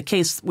 So there was a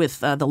case with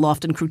the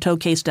Lofton-Croteau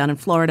case down in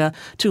Florida,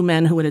 2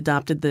 men who had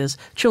adopted these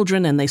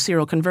children, and they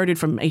seroconverted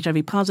from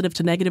HIV positive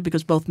to negative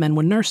because both men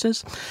were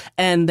nurses,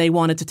 and they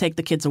wanted to take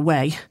the kids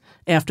away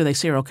after they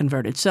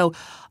seroconverted. So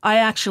I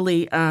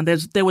actually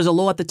there was a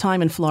law at the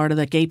time in Florida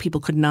that gay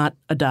people could not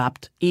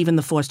adopt even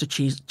the foster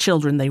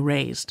children they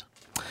raised.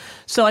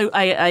 So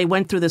I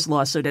went through this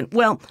lawsuit, and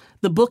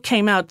the book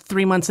came out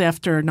 3 months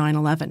after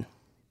 9/11.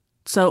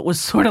 So it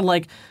was sort of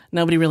like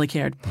nobody really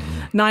cared.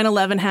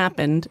 9/11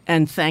 happened,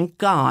 and thank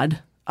God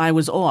I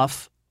was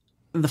off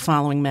the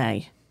following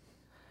May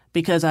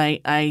because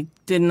I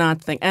did not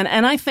think, and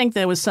I think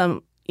there was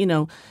some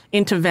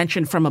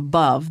intervention from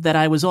above that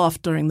I was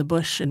off during the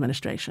Bush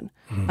administration.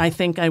 I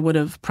think I would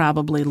have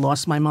probably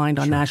lost my mind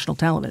on national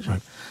television.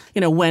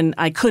 Right. When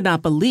I could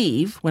not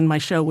believe when my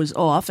show was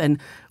off and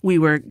we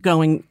were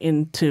going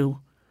into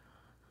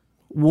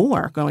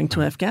war, going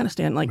to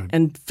Afghanistan,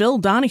 and Phil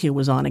Donahue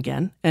was on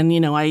again.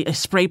 And, I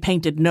spray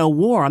painted "No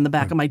War" on the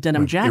back of my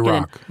denim jacket.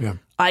 Iraq, and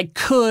I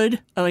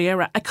couldn't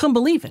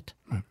believe it.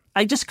 Right.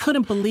 I just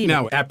couldn't believe it.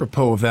 Now,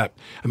 apropos of that,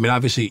 I mean,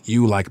 obviously,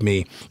 you, like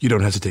me, you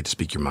don't hesitate to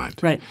speak your mind.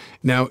 Right.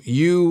 Now,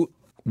 you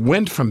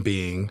went from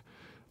being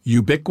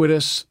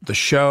ubiquitous, the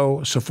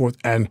show, so forth,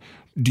 and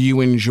do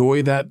you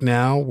enjoy that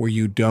now where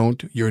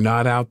you're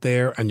not out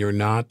there and you're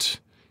not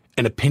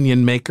an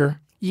opinion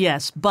maker?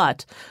 Yes,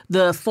 but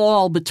the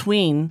fall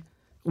between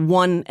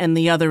one and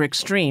the other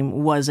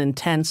extreme was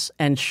intense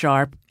and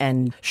sharp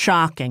and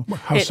shocking.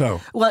 How so?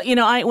 Well,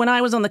 when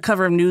I was on the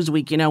cover of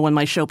Newsweek, when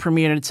my show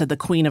premiered, it said "The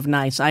Queen of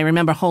Nice." I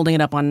remember holding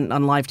it up on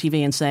live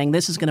TV and saying,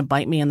 "This is going to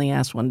bite me in the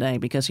ass one day,"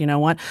 because you know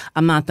what?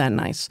 I'm not that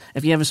nice.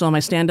 If you ever saw my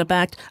stand-up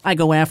act, I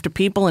go after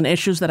people and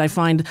issues that I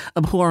find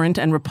abhorrent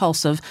and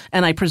repulsive,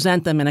 and I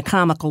present them in a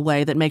comical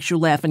way that makes you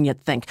laugh and yet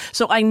think.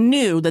 So I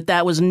knew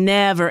that was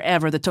never,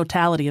 ever the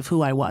totality of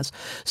who I was.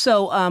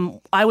 So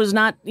I was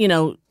not,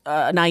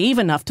 naive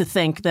enough to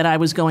think that I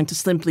was going to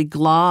simply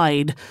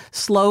glide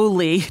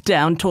slowly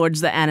down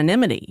towards the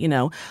anonymity,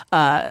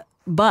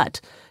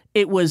 but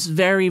it was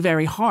very,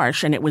 very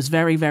harsh, and it was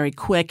very, very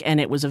quick, and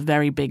it was a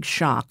very big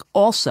shock.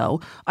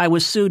 Also, I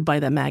was sued by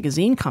the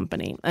magazine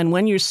company, and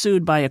when you're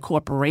sued by a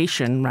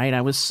corporation, right, I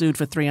was sued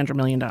for $300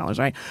 million,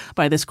 right,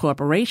 by this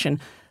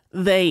corporation.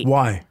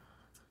 Why?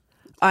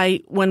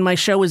 When my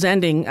show was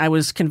ending, I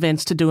was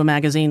convinced to do a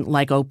magazine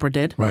like Oprah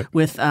did,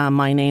 with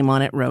my name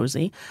on it,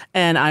 Rosie,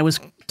 and I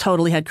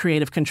totally had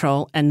creative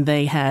control, and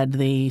they had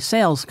the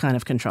sales kind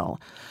of control.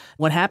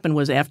 What happened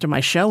was after my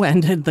show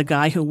ended, the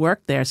guy who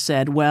worked there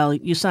said, well,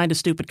 you signed a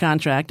stupid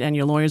contract and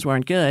your lawyers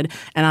weren't good,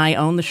 and I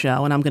own the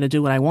show and I'm going to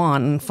do what I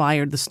want, and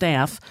fired the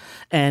staff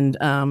and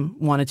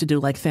wanted to do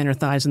like Thinner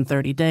Thighs in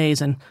 30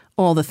 days and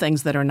all the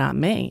things that are not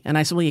me. And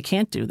I said, well, you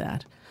can't do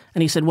that.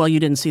 And he said, well, you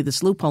didn't see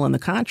this loophole in the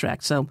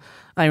contract. So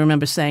I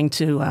remember saying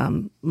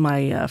to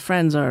my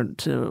friends or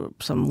to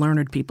some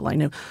learned people I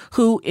knew,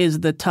 who is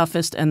the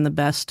toughest and the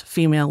best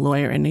female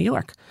lawyer in New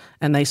York?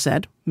 And they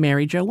said,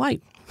 Mary Jo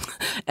White.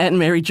 And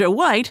Mary Jo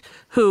White,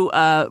 who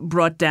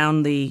brought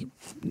down the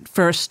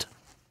first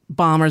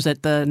bombers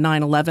at the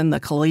 9/11, the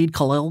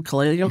Khalil,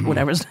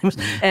 whatever his name is,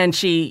 and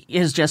she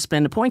has just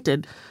been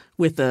appointed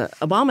with the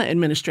Obama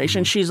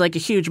administration. She's like a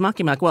huge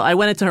mucky muck. Well, I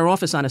went into her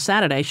office on a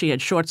Saturday. She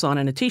had shorts on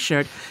and a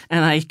T-shirt,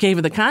 and I gave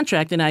her the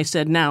contract, and I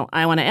said, now,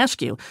 I want to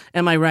ask you,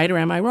 am I right or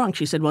am I wrong?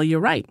 She said, well, you're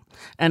right.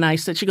 And I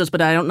said, she goes,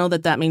 but I don't know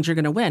that means you're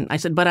going to win. I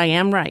said, but I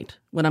am right.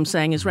 What I'm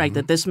saying is right,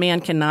 that this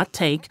man cannot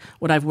take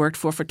what I've worked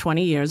for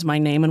 20 years, my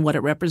name and what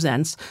it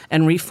represents,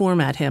 and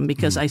reformat him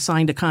because I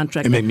signed a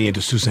contract. And make me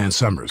into Suzanne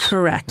Summers.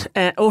 Correct.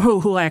 Or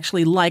who I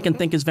actually like and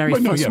think is very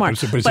smart.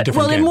 But it's a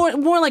different game.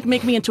 More like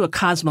make me into a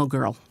Cosmo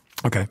girl.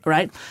 Okay.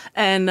 Right?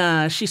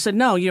 And she said,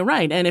 no, you're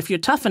right. And if you're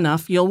tough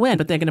enough, you'll win,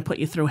 but they're going to put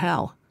you through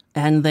hell.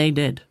 And they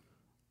did.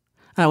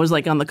 I was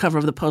like on the cover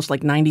of the Post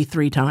like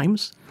 93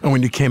 times. And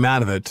when you came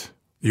out of it,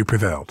 you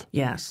prevailed.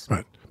 Yes.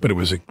 Right. But it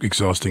was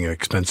exhausting and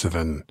expensive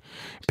and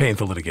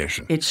painful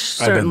litigation. It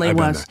certainly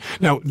was.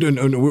 Now,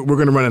 we're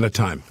going to run out of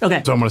time.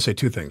 Okay. So I want to say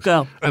two things.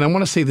 Go. And I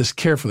want to say this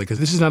carefully because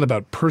this is not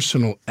about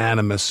personal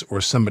animus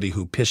or somebody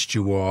who pissed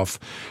you off.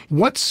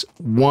 What's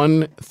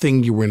one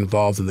thing you were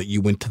involved in that you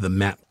went to the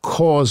mat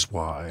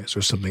cause-wise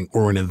or something,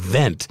 or an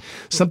event,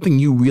 something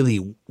you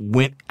really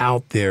went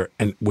out there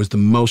and was the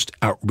most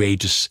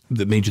outrageous,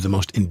 that made you the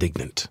most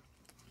indignant?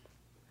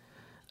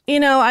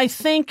 I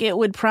think it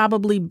would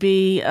probably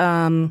be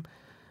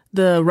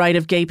the right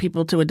of gay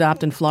people to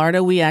adopt in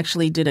Florida. We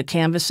actually did a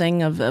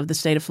canvassing of the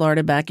state of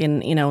Florida back in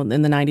the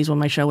 90s when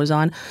my show was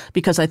on,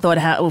 because I thought,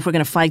 if we're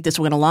going to fight this,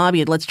 we're going to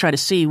lobby it. Let's try to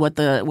see what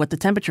the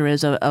temperature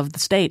is of the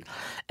state,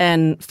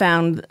 and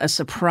found a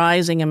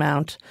surprising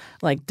amount,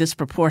 like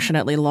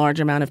disproportionately large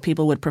amount of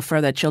people would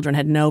prefer that children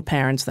had no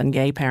parents than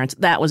gay parents.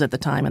 That was at the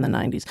time in the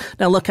 90s.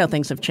 Now look how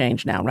things have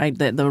changed now, right?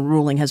 The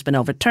ruling has been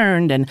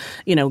overturned, and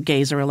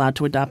gays are allowed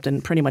to adopt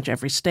in pretty much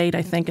every state,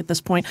 I think, at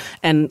this point,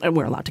 and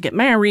we're allowed to get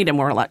married, and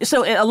we're allowed.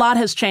 So a lot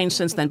has changed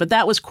since then, but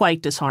that was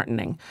quite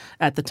disheartening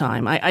at the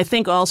time. I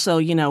think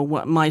also,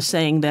 my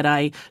saying that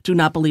I do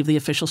not believe the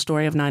official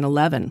story of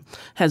 9/11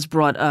 has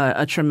brought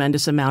a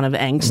tremendous amount of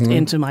angst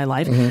into my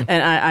life.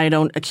 And I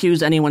don't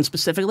accuse anyone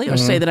specifically or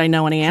say that I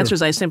know any answers.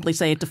 Sure. I simply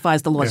say it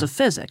defies the laws of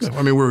physics.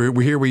 I mean,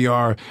 we're here we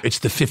are. It's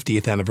the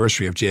 50th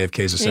anniversary of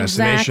JFK's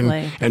assassination,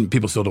 and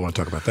people still don't want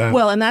to talk about that.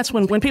 Well, and that's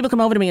when people come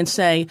over to me and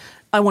say,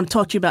 I want to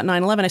talk to you about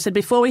 9/11. I said,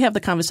 before we have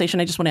the conversation,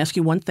 I just want to ask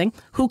you one thing.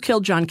 Who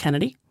killed John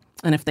Kennedy?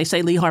 And if they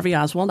say Lee Harvey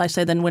Oswald, I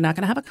say then we're not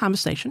going to have a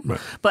conversation. Right.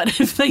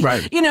 But if they,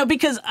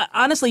 because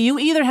honestly, you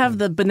either have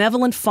the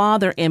benevolent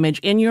father image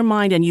in your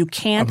mind and you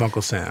can't. Of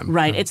Uncle Sam.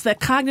 Right. It's that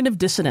cognitive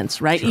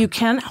dissonance, right? Sure. You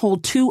can't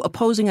hold two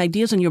opposing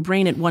ideas in your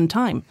brain at one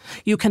time.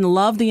 You can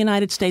love the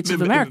United States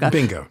of America.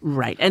 Bingo.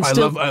 Right. And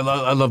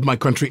I love my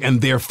country,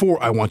 and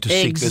therefore I want to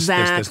seek this.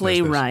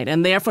 Exactly right.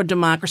 And therefore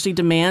democracy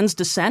demands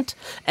dissent.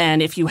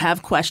 And if you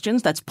have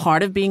questions, that's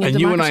part of being a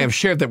democracy. And you and I have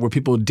shared that where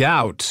people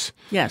doubt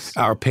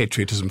our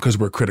patriotism because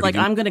we're critical. Like,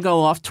 I'm going to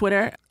go off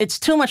Twitter. It's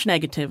too much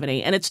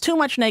negativity, and it's too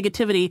much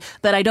negativity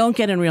that I don't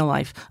get in real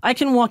life. I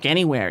can walk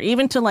anywhere,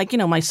 even to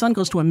my son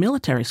goes to a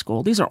military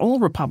school. These are all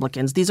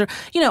Republicans. These are,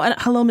 and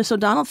hello, Miss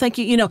O'Donnell. Thank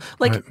you.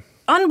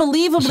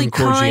 Unbelievably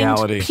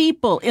kind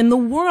people in the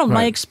world. Right.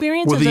 My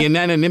experience the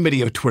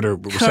anonymity of Twitter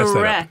sets that up.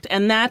 Correct.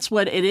 And that's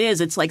what it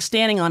is. It's like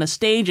standing on a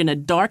stage in a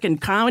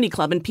darkened comedy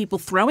club and people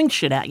throwing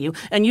shit at you,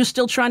 and you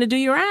still trying to do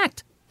your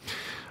act.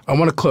 I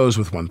want to close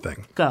with one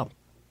thing. Go.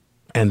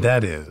 And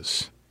that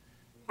is,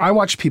 I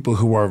watch people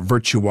who are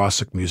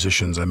virtuosic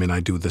musicians. I mean,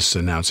 I do this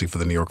announcing for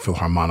the New York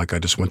Philharmonic. I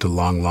just went to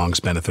Long Long's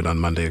benefit on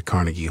Monday at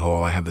Carnegie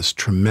Hall. I have this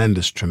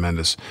tremendous,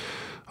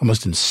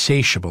 almost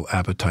insatiable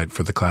appetite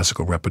for the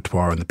classical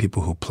repertoire and the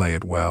people who play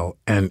it well.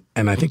 And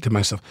I think to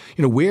myself,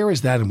 where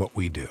is that in what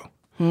we do?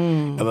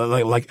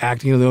 Like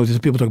acting, there's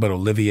people talk about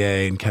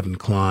Olivier and Kevin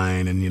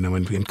Kline and,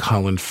 and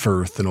Colin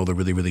Firth and all the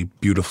really, really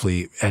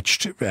beautifully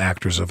etched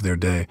actors of their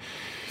day.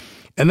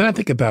 And then I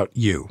think about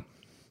you.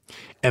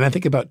 And I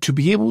think about to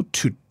be able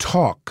to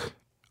talk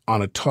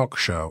on a talk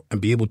show and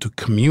be able to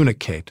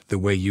communicate the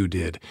way you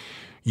did,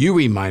 you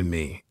remind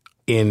me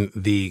in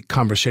the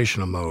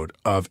conversational mode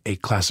of a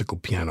classical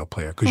piano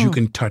player because you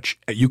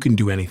can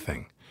do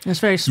anything. That's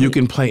very sweet. You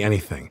can play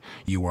anything.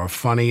 You are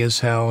funny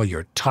as hell.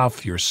 You're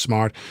tough. You're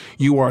smart.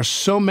 You are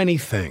so many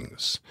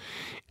things.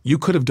 You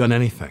could have done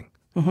anything.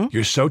 Mm-hmm.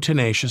 You're so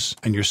tenacious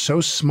and you're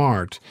so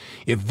smart.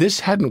 If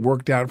this hadn't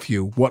worked out for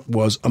you, what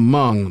was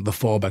among the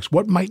fallbacks?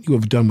 What might you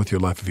have done with your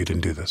life if you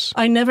didn't do this?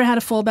 I never had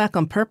a fallback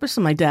on purpose,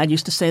 and my dad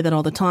used to say that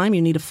all the time.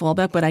 You need a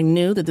fallback, but I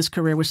knew that this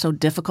career was so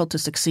difficult to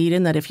succeed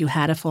in that if you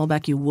had a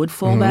fallback, you would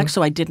fall back,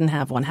 so I didn't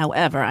have one.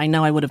 However, I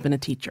know I would have been a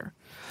teacher.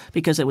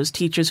 Because it was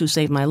teachers who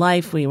saved my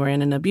life. We were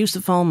in an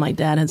abusive home. My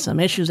dad had some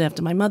issues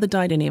after my mother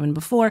died and even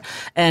before.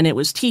 And it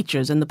was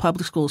teachers in the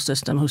public school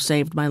system who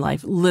saved my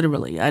life,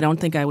 literally. I don't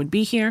think I would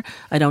be here.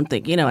 I don't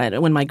think,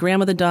 when my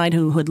grandmother died,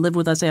 who had lived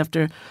with us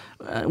after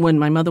when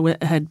my mother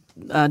had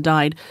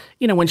died,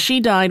 when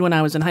she died when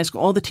I was in high school,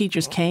 all the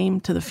teachers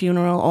came to the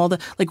funeral.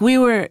 We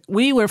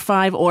were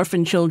 5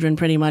 orphan children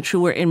pretty much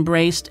who were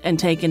embraced and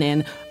taken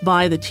in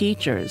by the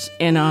teachers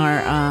in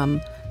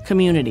our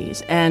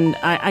communities, and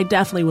I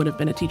definitely would have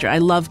been a teacher. I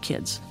love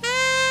kids.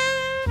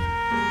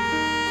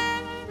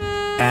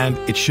 And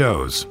it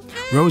shows.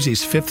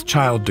 Rosie's 5th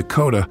child,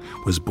 Dakota,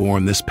 was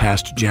born this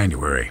past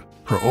January.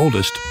 Her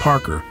oldest,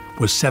 Parker,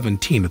 was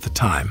 17 at the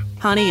time.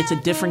 Honey, it's a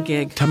different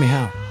gig. Tell me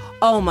how.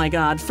 Oh my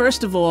God.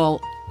 First of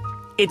all,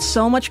 it's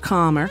so much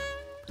calmer.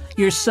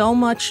 You're so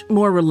much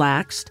more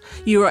relaxed.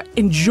 You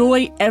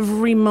enjoy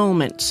every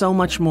moment so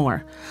much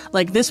more.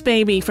 Like this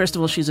baby, first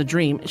of all, she's a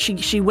dream.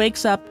 She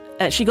wakes up.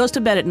 She goes to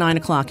bed at 9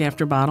 o'clock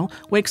after a bottle,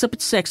 wakes up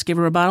at 6, give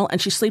her a bottle,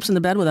 and she sleeps in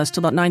the bed with us till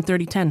about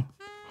 9:30, 10.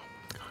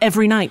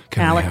 Every night,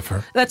 Can Alec. I have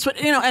her? That's what,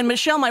 and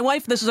Michelle, my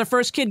wife, this is her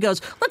first kid,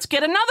 goes, let's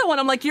get another one.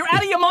 I'm like, you're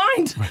out of your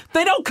mind. Right.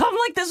 They don't come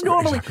like this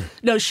normally. Exactly.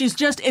 No,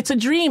 it's a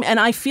dream, and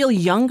I feel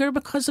younger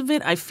because of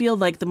it. I feel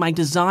like my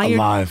desire.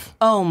 Alive.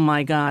 Oh,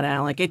 my God,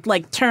 Alec.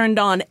 It turned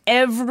on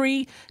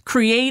every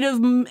creative,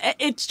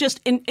 it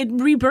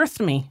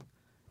rebirthed me.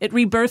 It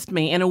rebirthed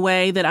me in a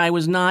way that I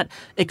was not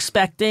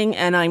expecting,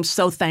 and I'm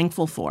so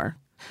thankful for.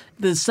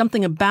 There's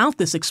something about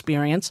this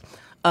experience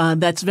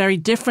that's very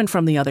different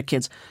from the other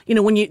kids.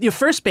 When your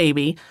first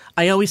baby,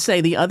 I always say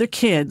the other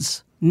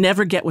kids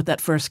never get what that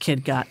first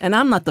kid got. And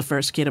I'm not the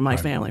first kid in my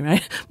family,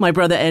 right? My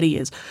brother Eddie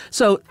is.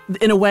 So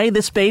in a way,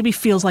 this baby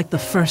feels like the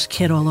first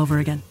kid all over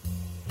again.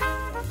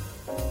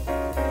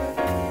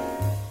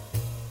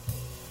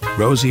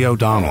 Rosie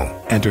O'Donnell,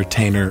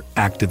 entertainer,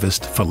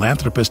 activist,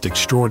 philanthropist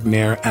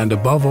extraordinaire, and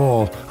above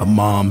all, a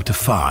mom to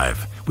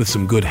 5, with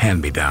some good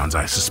hand-me-downs,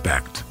 I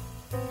suspect.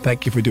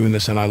 Thank you for doing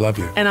this, and I love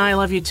you. And I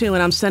love you, too,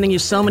 and I'm sending you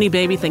so many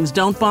baby things.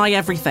 Don't buy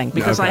everything,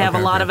 because I have a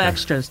lot of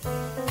extras.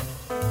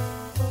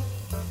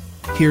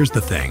 Here's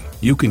the thing.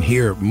 You can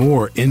hear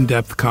more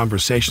in-depth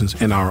conversations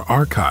in our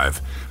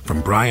archive,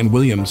 from Brian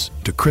Williams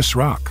to Chris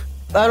Rock.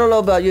 I don't know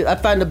about you. I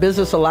find the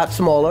business a lot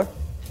smaller.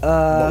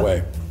 No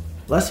way.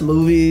 Less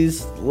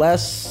movies,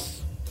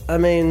 less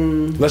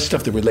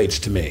stuff that relates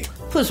to me.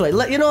 Put it this way,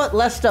 you know what?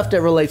 Less stuff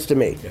that relates to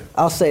me. Yeah.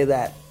 I'll say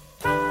that.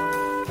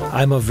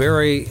 I'm a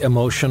very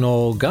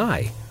emotional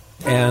guy,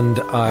 and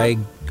I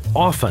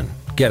often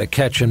get a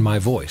catch in my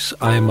voice.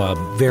 I'm a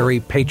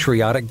very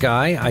patriotic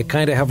guy. I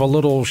kind of have a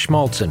little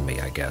schmaltz in me,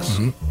 I guess.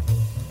 Mm-hmm.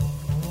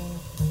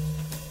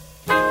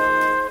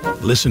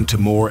 Listen to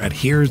more at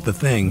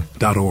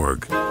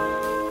here'sthething.org.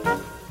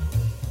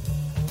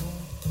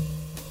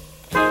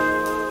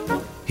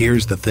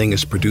 Here's the Thing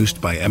is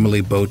produced by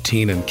Emily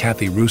Botein and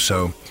Kathy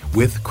Russo,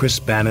 with Chris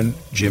Bannon,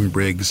 Jim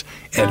Briggs,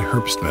 Ed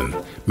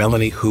Herbstman,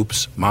 Melanie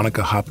Hoops,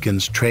 Monica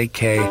Hopkins, Trey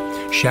Kay,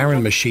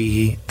 Sharon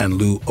Mashihi, and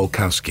Lou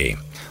Olkowski.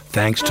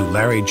 Thanks to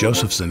Larry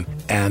Josephson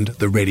and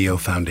the Radio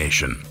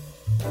Foundation.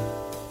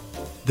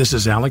 This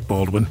is Alec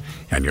Baldwin,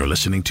 and you're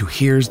listening to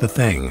Here's the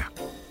Thing.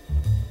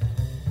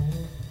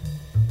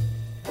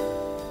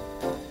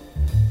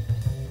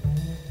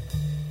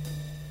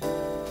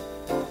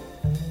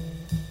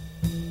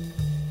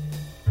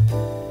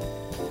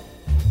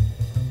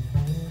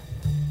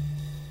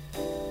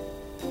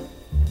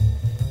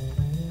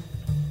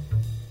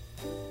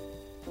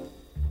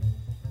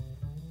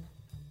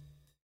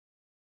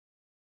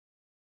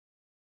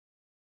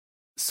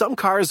 Some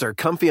cars are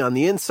comfy on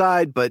the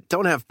inside, but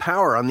don't have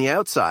power on the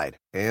outside.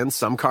 And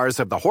some cars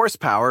have the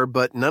horsepower,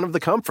 but none of the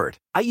comfort.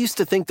 I used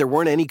to think there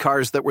weren't any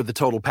cars that were the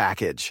total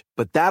package.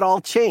 But that all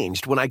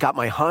changed when I got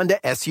my Honda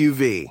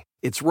SUV.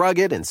 It's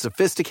rugged and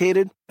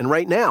sophisticated. And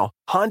right now,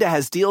 Honda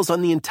has deals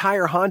on the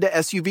entire Honda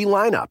SUV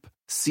lineup.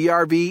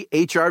 CR-V,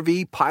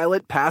 HR-V,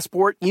 Pilot,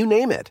 Passport, you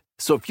name it.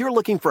 So if you're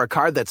looking for a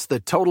car that's the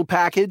total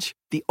package,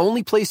 the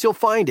only place you'll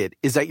find it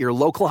is at your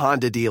local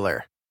Honda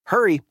dealer.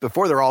 Hurry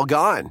before they're all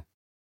gone.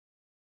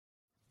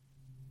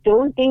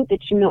 Don't think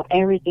that you know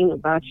everything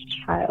about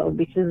your child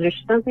because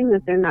there's something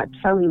that they're not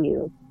telling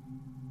you.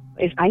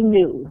 If I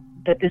knew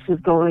that this was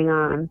going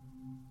on,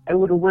 I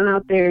would have went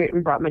out there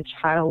and brought my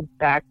child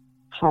back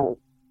home.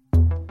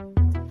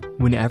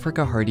 When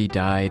Africa Hardy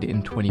died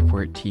in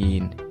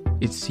 2014,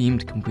 it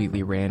seemed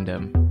completely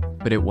random,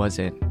 but it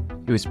wasn't.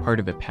 It was part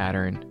of a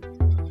pattern.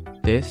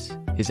 This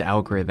is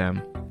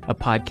Algorithm, a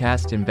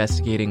podcast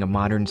investigating a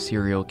modern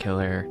serial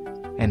killer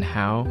and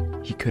how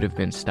he could have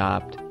been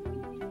stopped.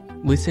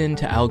 Listen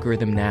to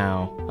Algorithm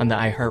now on the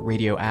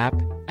iHeartRadio app,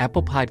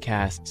 Apple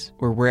Podcasts,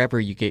 or wherever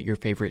you get your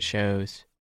favorite shows.